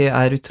Kartverket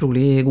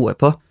utrolig gode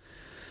på.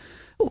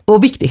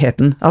 Og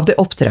viktigheten av det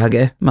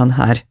oppdraget man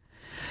har.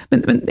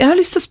 Men jeg har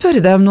lyst til å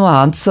spørre deg om noe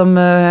annet som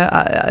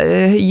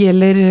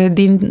gjelder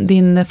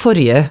ditt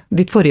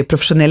forrige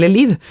profesjonelle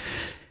liv.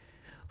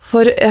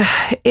 For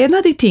en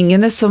av de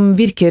tingene som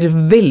virker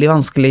veldig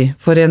vanskelig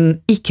for en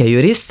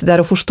ikke-jurist,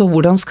 det å forstå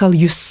hvordan skal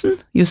jussen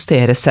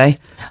justere seg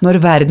når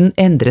verden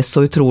endres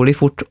så utrolig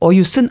fort, og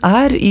jussen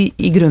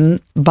i grunnen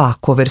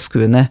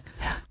bakoverskuende.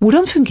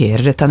 Hvordan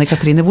fungerer dette,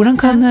 Anne-Katrine? Hvordan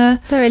kan Det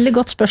et veldig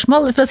godt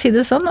spørsmål, for å si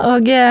det sånn,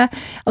 og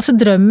altså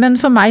drømmen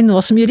for meg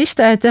nå som jurist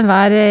at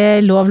hver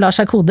lov lar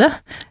seg kode,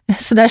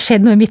 så det har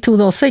skjedd noe i mitt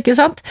hode også, ikke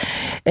sant?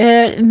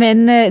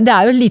 Men det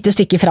jo et lite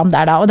stykke fram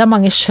der da, og det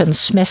mange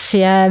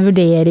skjønnsmessige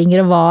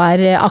vurderinger, og hva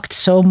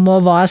aktsom,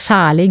 og hva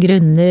særlige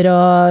grunner,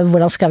 og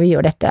hvordan skal vi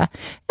gjøre dette?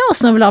 Ja,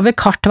 også når vi lar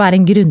kart være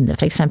en grunne,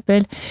 for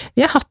eksempel.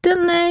 Vi har hatt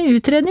en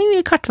utredning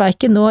i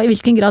Kartverket nå, i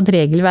hvilken grad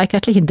regelverk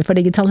til hinder for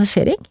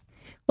digitalisering,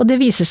 og det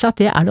viser seg at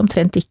det det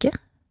omtrent ikke.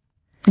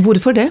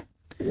 Hvorfor det?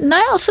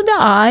 Nei, altså det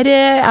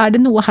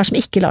det noe her som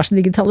ikke lar seg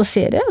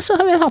digitalisere, så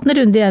har vi hatt en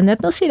runde i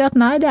enheten og sier at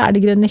nei, det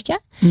det grunnen ikke.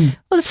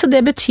 Og så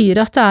det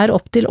betyr at det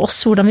opp til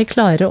oss hvordan vi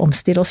klarer å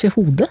omstille oss i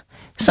hodet,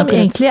 som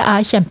egentlig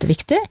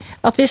kjempeviktig,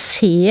 at vi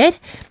ser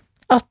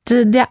at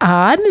det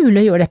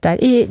mulig å gjøre dette.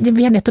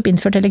 Vi har nettopp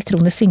innført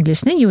elektronisk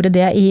tinglysning, gjorde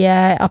det i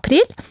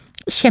april,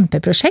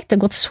 kjempeprosjekt, det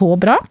har gått så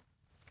bra,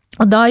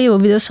 og da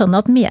gjorde vi det sånn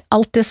at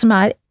alt det som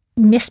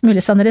mest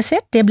mulig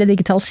standardisert, det ble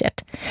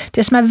digitalisert.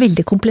 Det som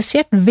veldig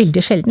komplisert,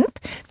 veldig sjeldent,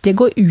 det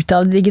går ut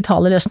av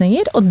digitale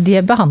løsninger, og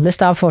det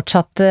behandles da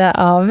fortsatt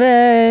av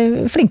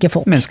flinke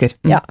folk. Mennesker.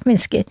 Ja,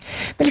 mennesker.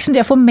 Men liksom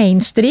det å få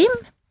mainstream,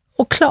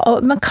 og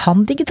man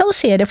kan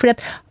digitalisere, fordi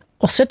at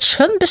også et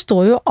skjønn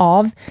består jo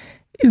av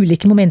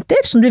ulike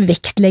momenter som du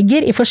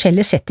vektlegger i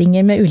forskjellige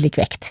settinger med ulik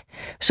vekt.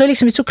 Så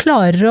liksom hvis du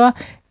klarer å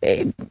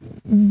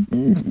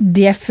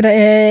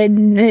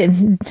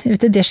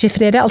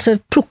deschiffrere, altså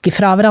plukke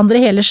fra hverandre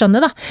hele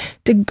skjønnet da.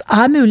 Det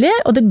mulig,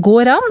 og det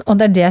går an, og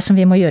det det som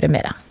vi må gjøre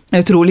mer av.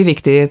 Utrolig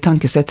viktig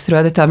tankesett, tror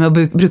jeg, dette med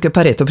å bruke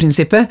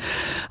Pareto-prinsippet,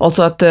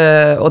 altså at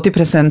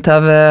 80%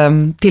 av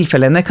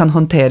tilfellene kan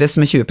håndteres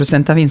med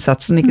 20% av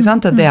innsatsen, ikke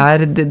sant? At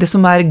det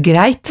som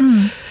greit,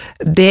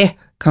 det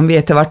kan vi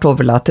etter hvert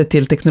overlate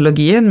til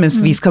teknologien,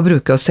 mens vi skal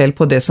bruke oss selv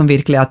på det som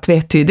virkelig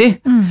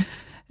tvetydig,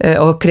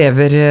 og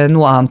krever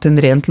noe annet enn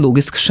rent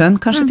logisk skjønn,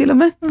 kanskje til og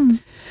med.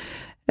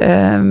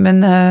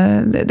 Men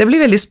det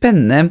blir veldig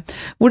spennende.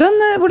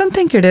 Hvordan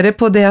tenker dere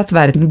på det at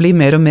verden blir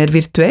mer og mer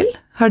virtuell?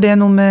 Har det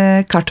noe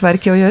med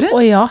kartverket å gjøre?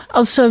 Å ja,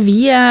 altså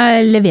vi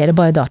leverer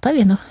bare data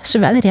vi nå,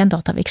 så vi en ren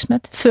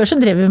datavirksomhet. Før så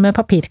drev vi med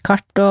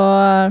papirkart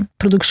og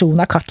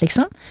produksjon av kart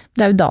liksom.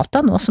 Det jo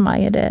data nå som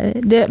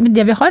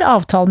det vi har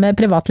avtale med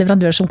private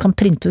leverandører som kan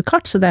printe ut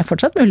kart, så det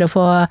fortsatt mulig å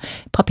få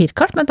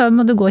papirkart, men da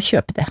må du gå og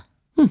kjøpe det.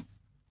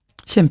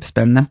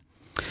 Kjempespennende.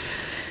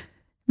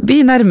 Vi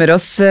nærmer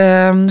oss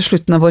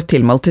slutten av vår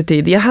tilmålte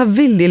tid. Jeg har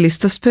veldig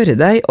lyst til å spørre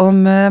deg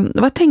om,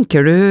 hva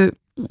tenker du,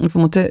 på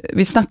en måte,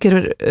 vi snakker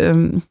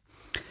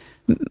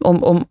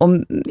om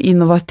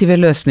innovative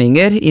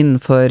løsninger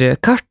innenfor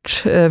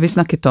kart, vi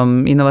snakket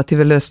om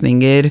innovative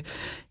løsninger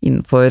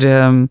innenfor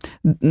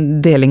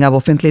deling av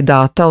offentlig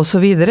data og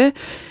så videre.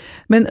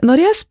 Men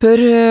når jeg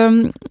spør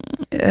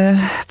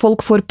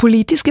folk for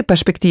politiske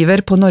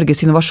perspektiver på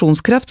Norges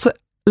innovasjonskraft, så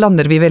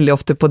lander vi veldig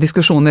ofte på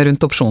diskusjoner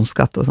rundt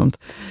opsjonsskatt og sånt.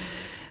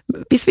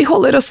 Hvis vi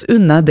holder oss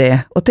unna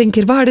det, og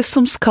tenker hva det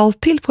som skal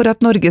til for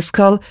at Norge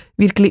skal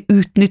virkelig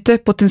utnytte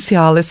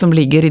potensialet som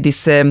ligger i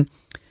disse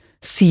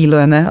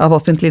siloene av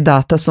offentlig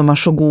data som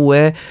så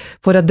gode,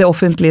 for at det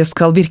offentlige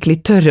skal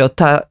virkelig tørre å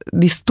ta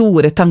de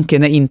store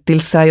tankene inn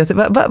til seg.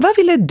 Hva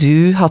ville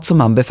du hatt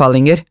som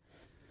anbefalinger?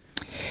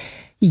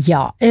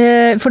 Ja,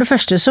 for det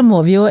første så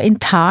må vi jo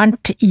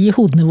internt i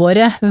hodene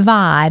våre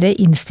være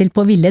innstilt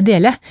på å ville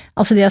dele.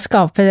 Altså det å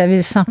skape, vi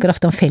snakker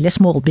ofte om felles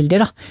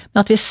målbilder da, men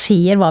at vi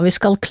ser hva vi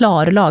skal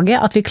klare å lage,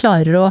 at vi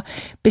klarer å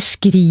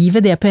beskrive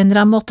det på en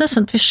eller annen måte,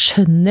 sånn at vi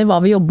skjønner hva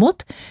vi jobber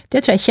mot.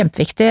 Det tror jeg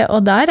kjempeviktig,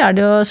 og der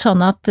det jo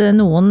sånn at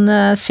noen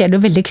ser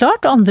det veldig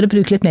klart, og andre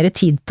bruker litt mer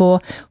tid på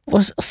å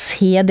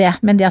se det,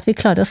 men det at vi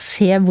klarer å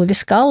se hvor vi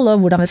skal,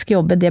 og hvordan vi skal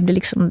jobbe, det blir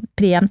liksom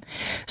prien.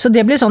 Så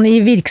det blir sånn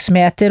i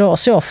virksomheter, og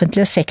også i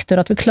offentlige sektor,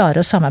 at vi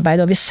klarer å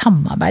samarbeide, og vi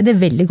samarbeider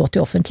veldig godt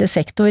i offentlig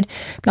sektor.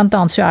 Blant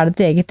annet så det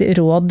et eget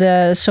råd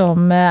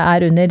som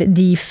under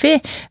DIFI,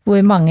 hvor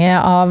mange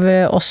av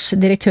oss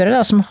direktører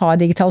da, som har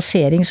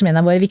digitalisering som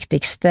en av våre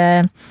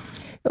viktigste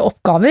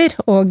oppgaver,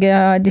 og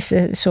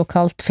disse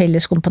såkalt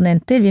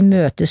felleskomponenter, vi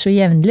møtes jo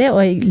jevnlig,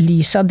 og i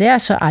lys av det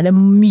så det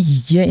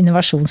mye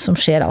innovasjon som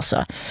skjer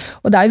altså.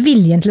 Og det jo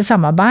viljen til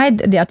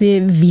samarbeid, det at vi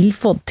vil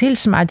få det til,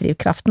 som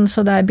drivkraften,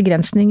 så det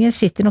begrensninger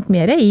sitter nok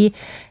mer i,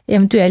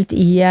 eventuelt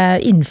i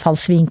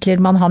innfallsvinkler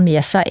man har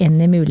med seg enn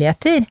i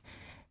muligheter.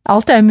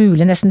 Alt jo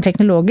mulig nesten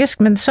teknologisk,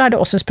 men så det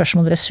også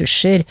spørsmål om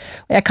ressurser,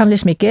 og jeg kan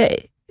liksom ikke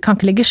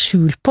legge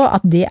skjul på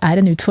at det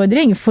en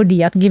utfordring,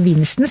 fordi at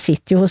gevinsten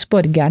sitter jo hos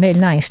borgerne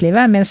eller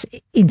næringslivet, mens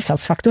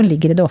innsatsfaktoren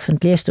ligger i det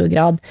offentlige i stor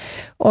grad.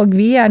 Og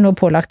vi nå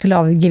pålagt til å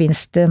lave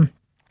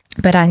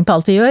gevinstberegning på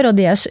alt vi gjør, og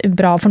det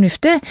bra og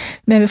fornuftig,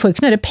 men vi får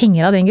ikke noe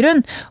penger av den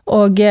grunn,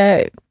 og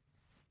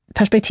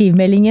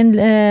perspektivmeldingen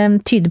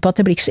tyder på at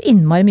det blir ikke så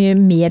innmari mye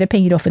mer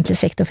penger i offentlig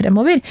sektor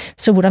fremover,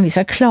 så hvordan vi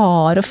skal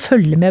klare å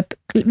følge med,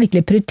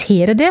 virkelig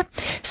prioritere det,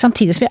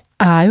 samtidig som vi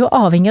jo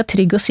avhengig av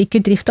trygg og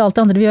sikker drift av alt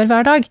det andre vi gjør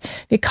hver dag.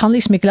 Vi kan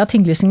liksom ikke la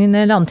tingløsningen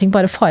eller andre ting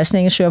bare fare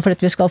sin egen sjø for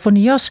at vi skal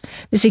fornye oss.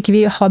 Hvis ikke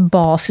vi har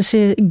basis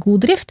i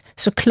god drift,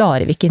 så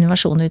klarer vi ikke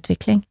innovasjon og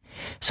utvikling.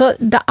 Så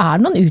det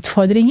noen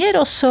utfordringer,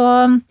 og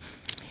så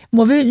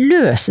må vi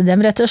løse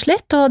dem rett og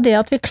slett, og det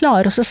at vi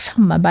klarer oss å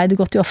samarbeide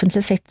godt i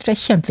offentlig sektor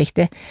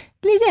kjempeviktig.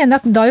 Litt enig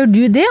at da gjør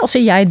du det, og så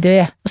jeg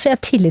det, og så jeg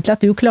tillit til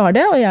at du klarer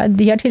det, og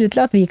de har tillit til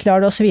at vi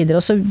klarer det, og så videre,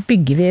 og så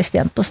bygger vi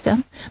sten på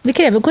sten. Det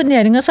krever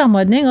koordinering og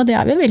samordning, og det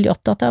vi veldig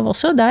opptatt av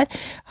også. Der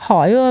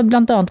har jo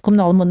blant annet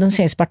Kommunal- og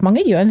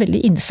moderniseringsdepartementet gjør en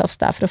veldig innsats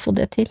der for å få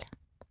det til.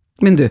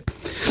 Men du,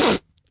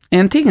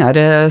 en ting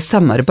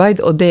samarbeid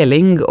og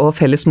deling og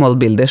felles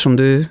målbilder som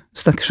du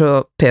snakker så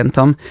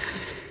pent om.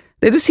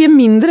 Det du sier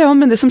mindre om,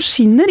 men det som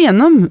skinner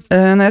gjennom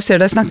når jeg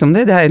ser deg snakke om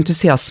det, det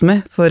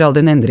entusiasme for all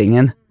den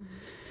endringen.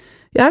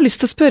 Jeg har lyst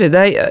til å spørre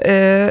deg,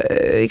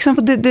 ikke sant,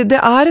 for det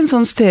en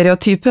sånn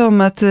stereotype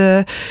om at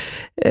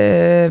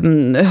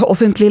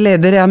offentlige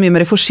ledere mye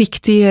mer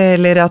forsiktige,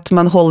 eller at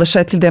man holder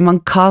seg til det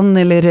man kan,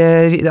 eller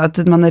at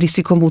man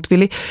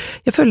risikomotvillig.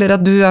 Jeg føler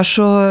at du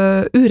så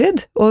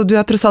uredd, og du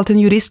tross alt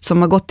en jurist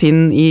som har gått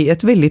inn i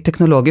et veldig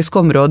teknologisk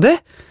område,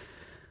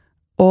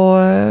 og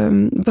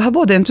har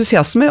både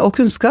entusiasme og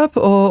kunnskap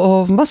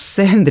og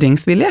masse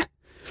endringsvilje.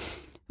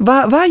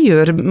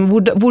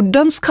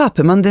 Hvordan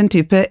skaper man den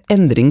type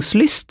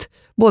endringslyst,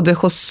 både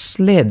hos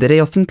ledere i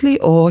offentlig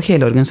og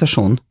hele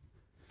organisasjonen?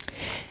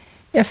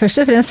 Ja,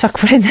 først og fremst takk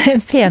for dine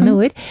pene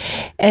ord.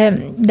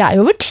 Det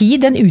jo over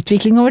tid, en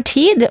utvikling over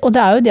tid, og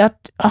det jo det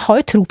at jeg har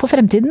jo tro på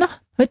fremtiden da.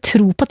 Jeg har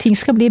tro på at ting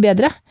skal bli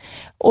bedre,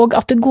 og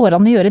at det går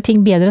an å gjøre ting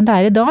bedre enn det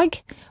i dag.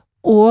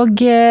 Og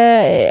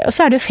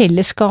så det jo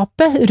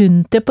fellesskapet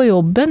rundt det på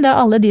jobben, det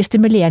alle de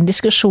stimulerende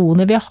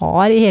diskusjoner vi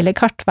har i hele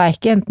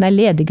kartverket, enten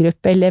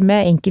ledergruppe eller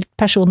med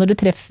enkeltpersoner du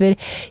treffer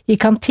i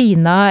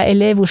kantina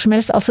eller hvor som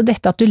helst, altså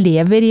dette at du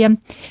lever i en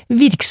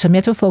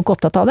virksomhet hvor folk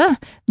opptatt av det,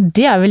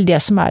 det vel det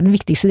som den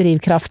viktigste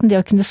drivkraften,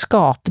 det å kunne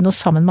skape noe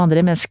sammen med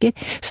andre mennesker.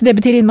 Så det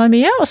betyr innmari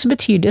mye, og så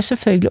betyr det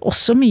selvfølgelig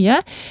også mye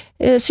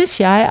synes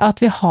jeg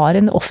at vi har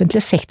en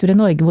offentlig sektor i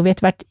Norge hvor vi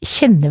etter hvert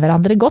kjenner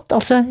hverandre godt.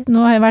 Altså,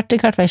 nå har jeg vært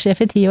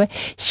kartveisjef i 10 år,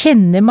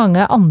 kjenner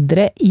mange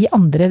andre i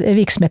andre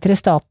virksomheter i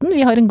staten.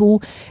 Vi har en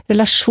god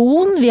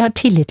relasjon, vi har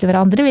tillit til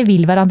hverandre, vi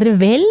vil hverandre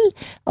vel.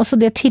 Altså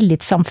det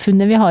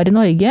tillitssamfunnet vi har i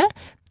Norge,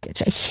 det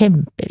tror jeg er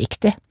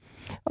kjempeviktig.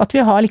 At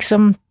vi har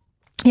liksom,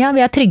 ja,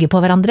 vi er trygge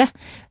på hverandre,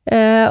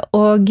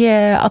 og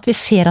at vi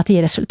ser at det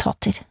gir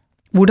resultater.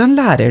 Hvordan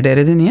lærer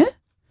dere det nye?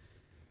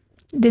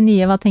 Det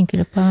nye, hva tenker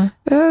du på?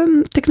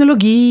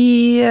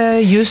 Teknologi,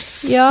 juss,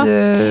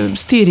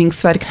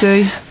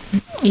 styringsverktøy.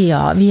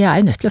 Ja, vi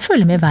er jo nødt til å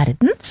følge med i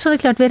verden, så det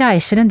er klart vi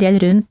reiser en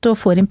del rundt og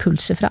får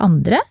impulser fra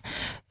andre,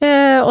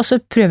 og så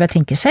prøver jeg å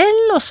tenke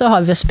selv, og så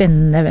har vi jo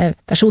spennende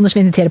personer som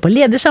inviterer på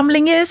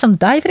ledersamlinger, som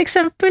deg for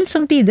eksempel,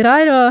 som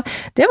bidrar, og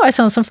det var jo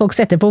sånn som folk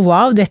setter på,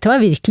 wow, dette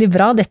var virkelig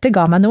bra, dette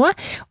ga meg noe,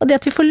 og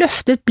det at vi får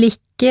løftet blikket,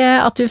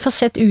 at vi får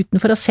sett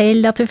utenfor oss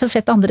selv, at vi får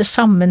sett andre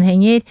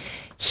sammenhenger,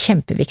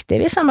 kjempeviktig.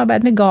 Vi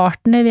samarbeider med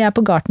Gartner, vi er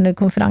på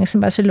Gartner-konferansen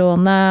i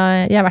Barcelona,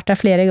 jeg har vært der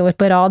flere år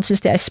på rad,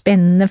 synes det er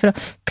spennende for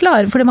å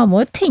klare, for man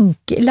må jo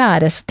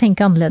lære å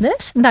tenke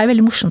annerledes, men det er jo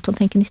veldig morsomt å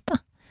tenke nytt da.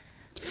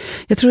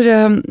 Jeg tror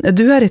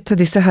du er et av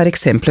disse her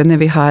eksemplene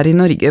vi har i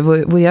Norge,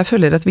 hvor jeg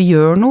føler at vi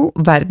gjør noe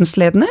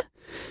verdensledende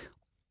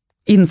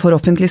innenfor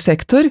offentlig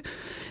sektor,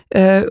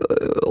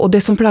 og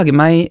det som plager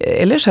meg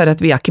ellers er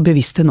at vi er ikke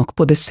bevisste nok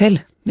på det selv,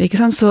 ikke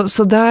sant?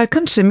 Så det er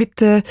kanskje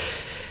mitt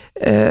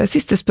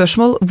siste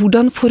spørsmål,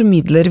 hvordan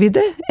formidler vi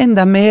det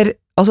enda mer,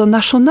 altså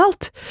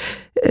nasjonalt?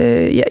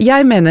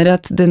 Jeg mener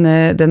at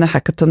denne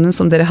hackathonen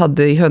som dere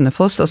hadde i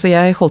Hønefoss, altså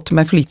jeg holdt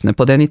meg flytende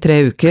på den i 3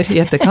 uker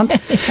i etterkant.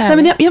 Nei,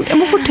 men jeg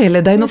må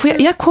fortelle deg noe,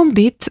 for jeg kom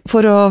dit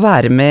for å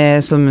være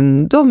med som en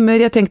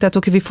dommer, jeg tenkte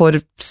at vi får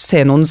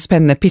se noen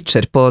spennende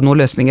pitcher på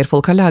noen løsninger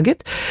folk har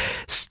laget.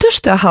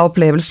 Største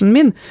aha-opplevelsen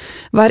min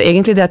var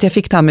egentlig det at jeg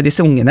fikk ta med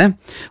disse ungene,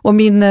 og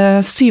min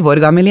 7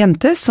 år gammel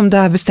jente, som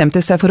da bestemte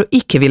seg for å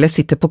ikke ville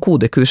sitte på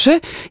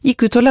kodekurset,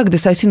 gikk ut og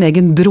lagde seg sin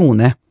egen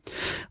drone.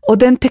 Og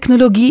den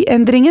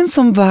teknologiendringen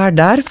som var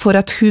der for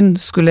at hun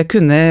skulle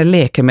kunne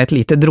leke med et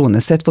lite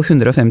dronesett for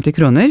 150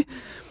 kroner,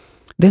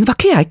 den var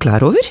ikke jeg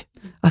klar over.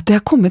 At det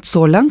har kommet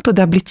så langt, og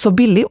det har blitt så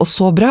billig, og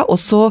så bra, og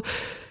så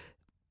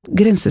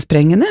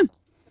grensesprengende.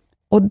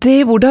 Og det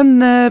hvordan,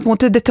 på en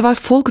måte, dette var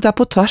folk da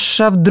på tvers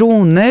av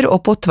droner,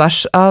 og på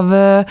tvers av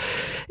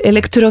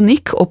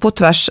elektronikk, og på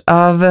tvers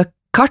av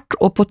kart,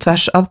 og på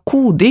tvers av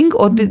koding,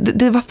 og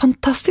det var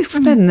fantastisk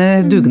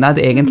spennende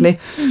dugnad egentlig.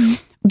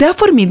 Det er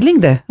formidling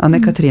det,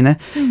 Anne-Katrine.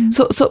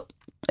 Så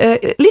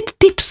litt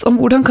tips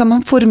om hvordan kan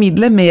man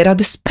formidle mer av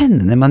det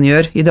spennende man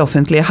gjør i det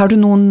offentlige. Har du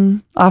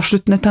noen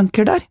avsluttende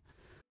tanker der?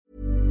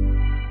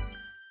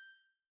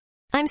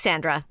 I'm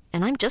Sandra,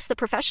 and I'm just the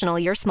professional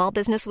your small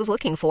business was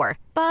looking for.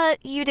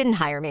 But you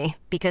didn't hire me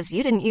because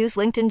you didn't use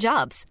LinkedIn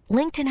Jobs.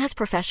 LinkedIn has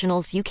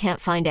professionals you can't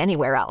find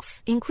anywhere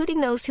else,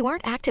 including those who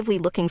aren't actively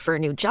looking for a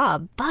new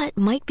job, but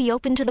might be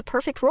open to the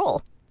perfect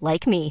role,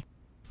 like me.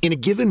 In a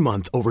given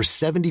month, over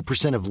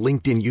 70% of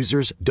LinkedIn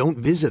users don't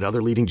visit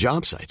other leading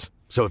job sites.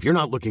 So if you're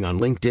not looking on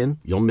LinkedIn,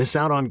 you'll miss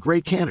out on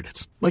great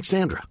candidates like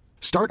Sandra.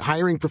 Start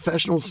hiring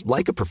professionals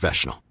like a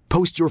professional.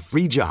 Post your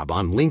free job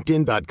on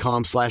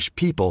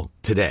linkedin.com/people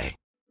today.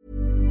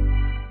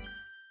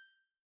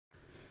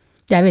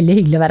 Det er veldig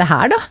hyggelig å være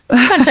her da.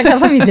 Kanskje jeg kan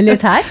formidle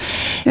litt her.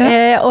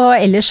 Og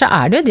ellers så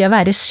er det jo det å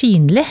være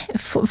synlig,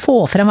 få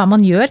frem hva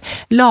man gjør,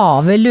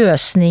 lave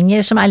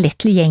løsninger som er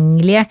lett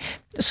tilgjengelige,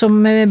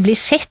 som blir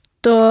sett.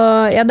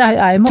 Og, ja, det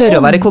er jo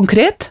tørre å være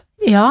konkret?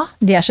 Ja,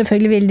 det er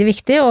selvfølgelig veldig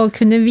viktig, og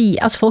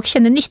at folk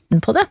kjenner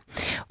nytten på det.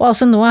 Og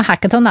altså nå,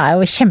 hackathon er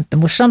jo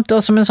kjempemorsomt,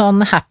 og som en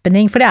sånn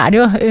happening, for det er det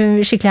jo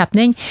skikkelig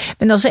happening,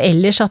 men også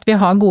ellers at vi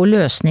har gode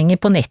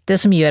løsninger på nettet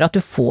som gjør at du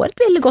får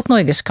et veldig godt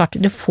norgeskart,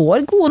 du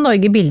får gode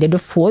Norge-bilder,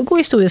 du får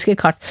gode historiske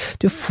kart,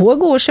 du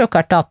får gode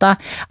sjøkartdata,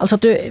 altså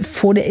at du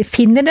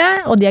finner det,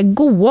 og de er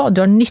gode, og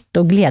du har nytte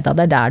og glede av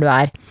det der du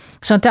er.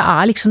 Sånn at det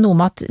er liksom noe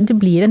med at det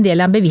blir en del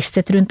av en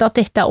bevissthet rundt at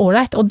dette er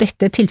ålreit, og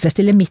dette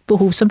tilfredsstiller mitt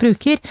behov som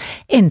bruker.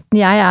 Enten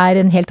jeg er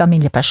en helt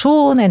alminnelig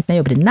person, enten jeg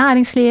jobber i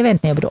næringslivet,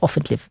 enten jeg jobber i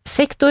offentlig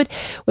sektor,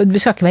 og du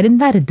skal ikke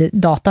være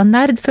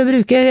datanerd for å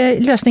bruke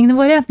løsningene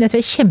våre. Dette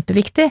er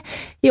kjempeviktig.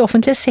 I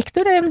offentlig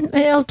sektor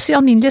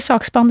alminnelige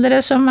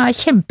saksbehandlere som er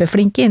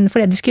kjempeflinke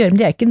innenfor det de skal gjøre,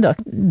 men de er ikke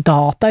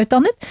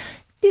datautdannet.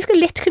 De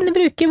skal lett kunne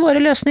bruke våre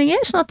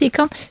løsninger, sånn at de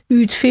kan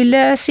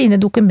utfylle sine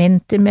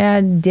dokumenter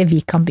med det vi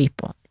kan by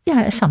på.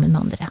 Gjerne sammen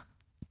med andre.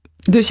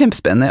 Du,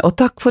 kjempespennende, og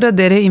takk for at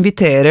dere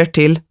inviterer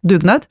til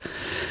dugnad.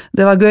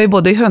 Det var gøy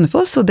både i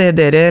Hønefoss og det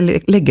dere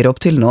legger opp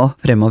til nå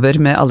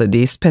fremover med alle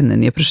de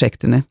spennende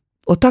prosjektene.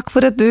 Og takk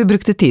for at du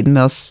brukte tiden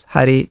med oss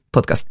her i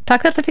podcasten.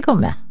 Takk for at jeg fikk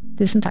komme.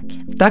 Tusen takk.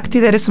 Takk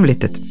til dere som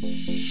lyttet.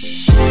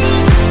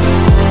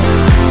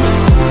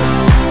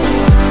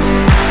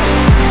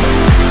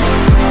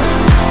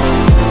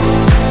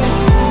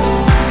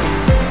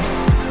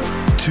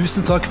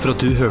 Tusen takk for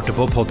at du hørte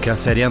på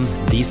podcast-serien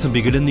De som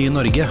bygger det nye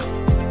Norge.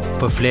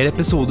 For flere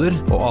episoder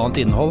og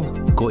annet innhold,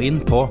 gå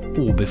inn på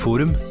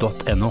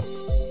obforum.no.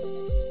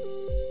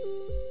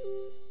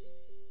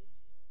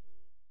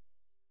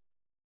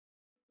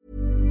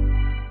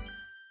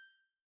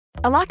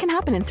 A lot can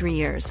happen in 3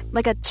 years,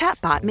 like a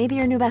chatbot may be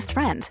your new best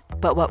friend.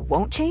 But what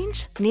won't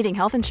change? Needing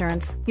health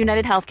insurance.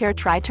 United Healthcare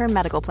Tri-Term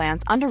Medical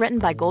Plans, underwritten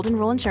by Golden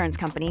Rule Insurance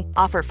Company,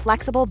 offer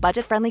flexible,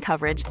 budget-friendly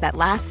coverage that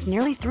lasts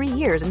nearly 3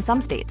 years in some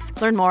states.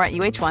 Learn more at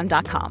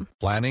uh1.com.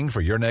 Planning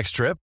for your next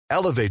trip?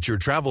 Elevate your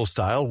travel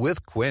style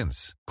with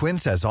Quince.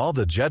 Quince has all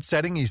the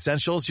jet-setting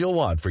essentials you'll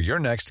want for your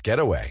next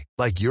getaway,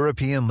 like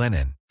European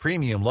linen,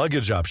 premium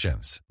luggage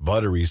options,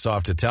 buttery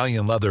soft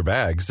Italian leather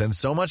bags, and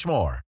so much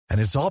more. And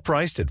it's all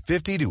priced at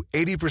 50 to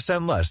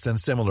 80% less than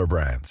similar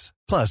brands.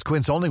 Plus,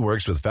 Quince only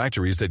works with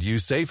factories that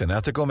use safe and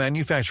ethical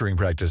manufacturing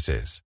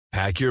practices.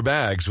 Pack your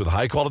bags with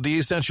high-quality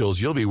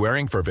essentials you'll be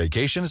wearing for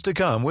vacations to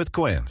come with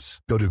Quince.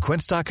 Go to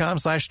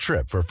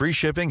quince.com/trip for free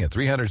shipping and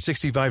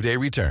 365-day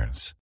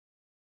returns.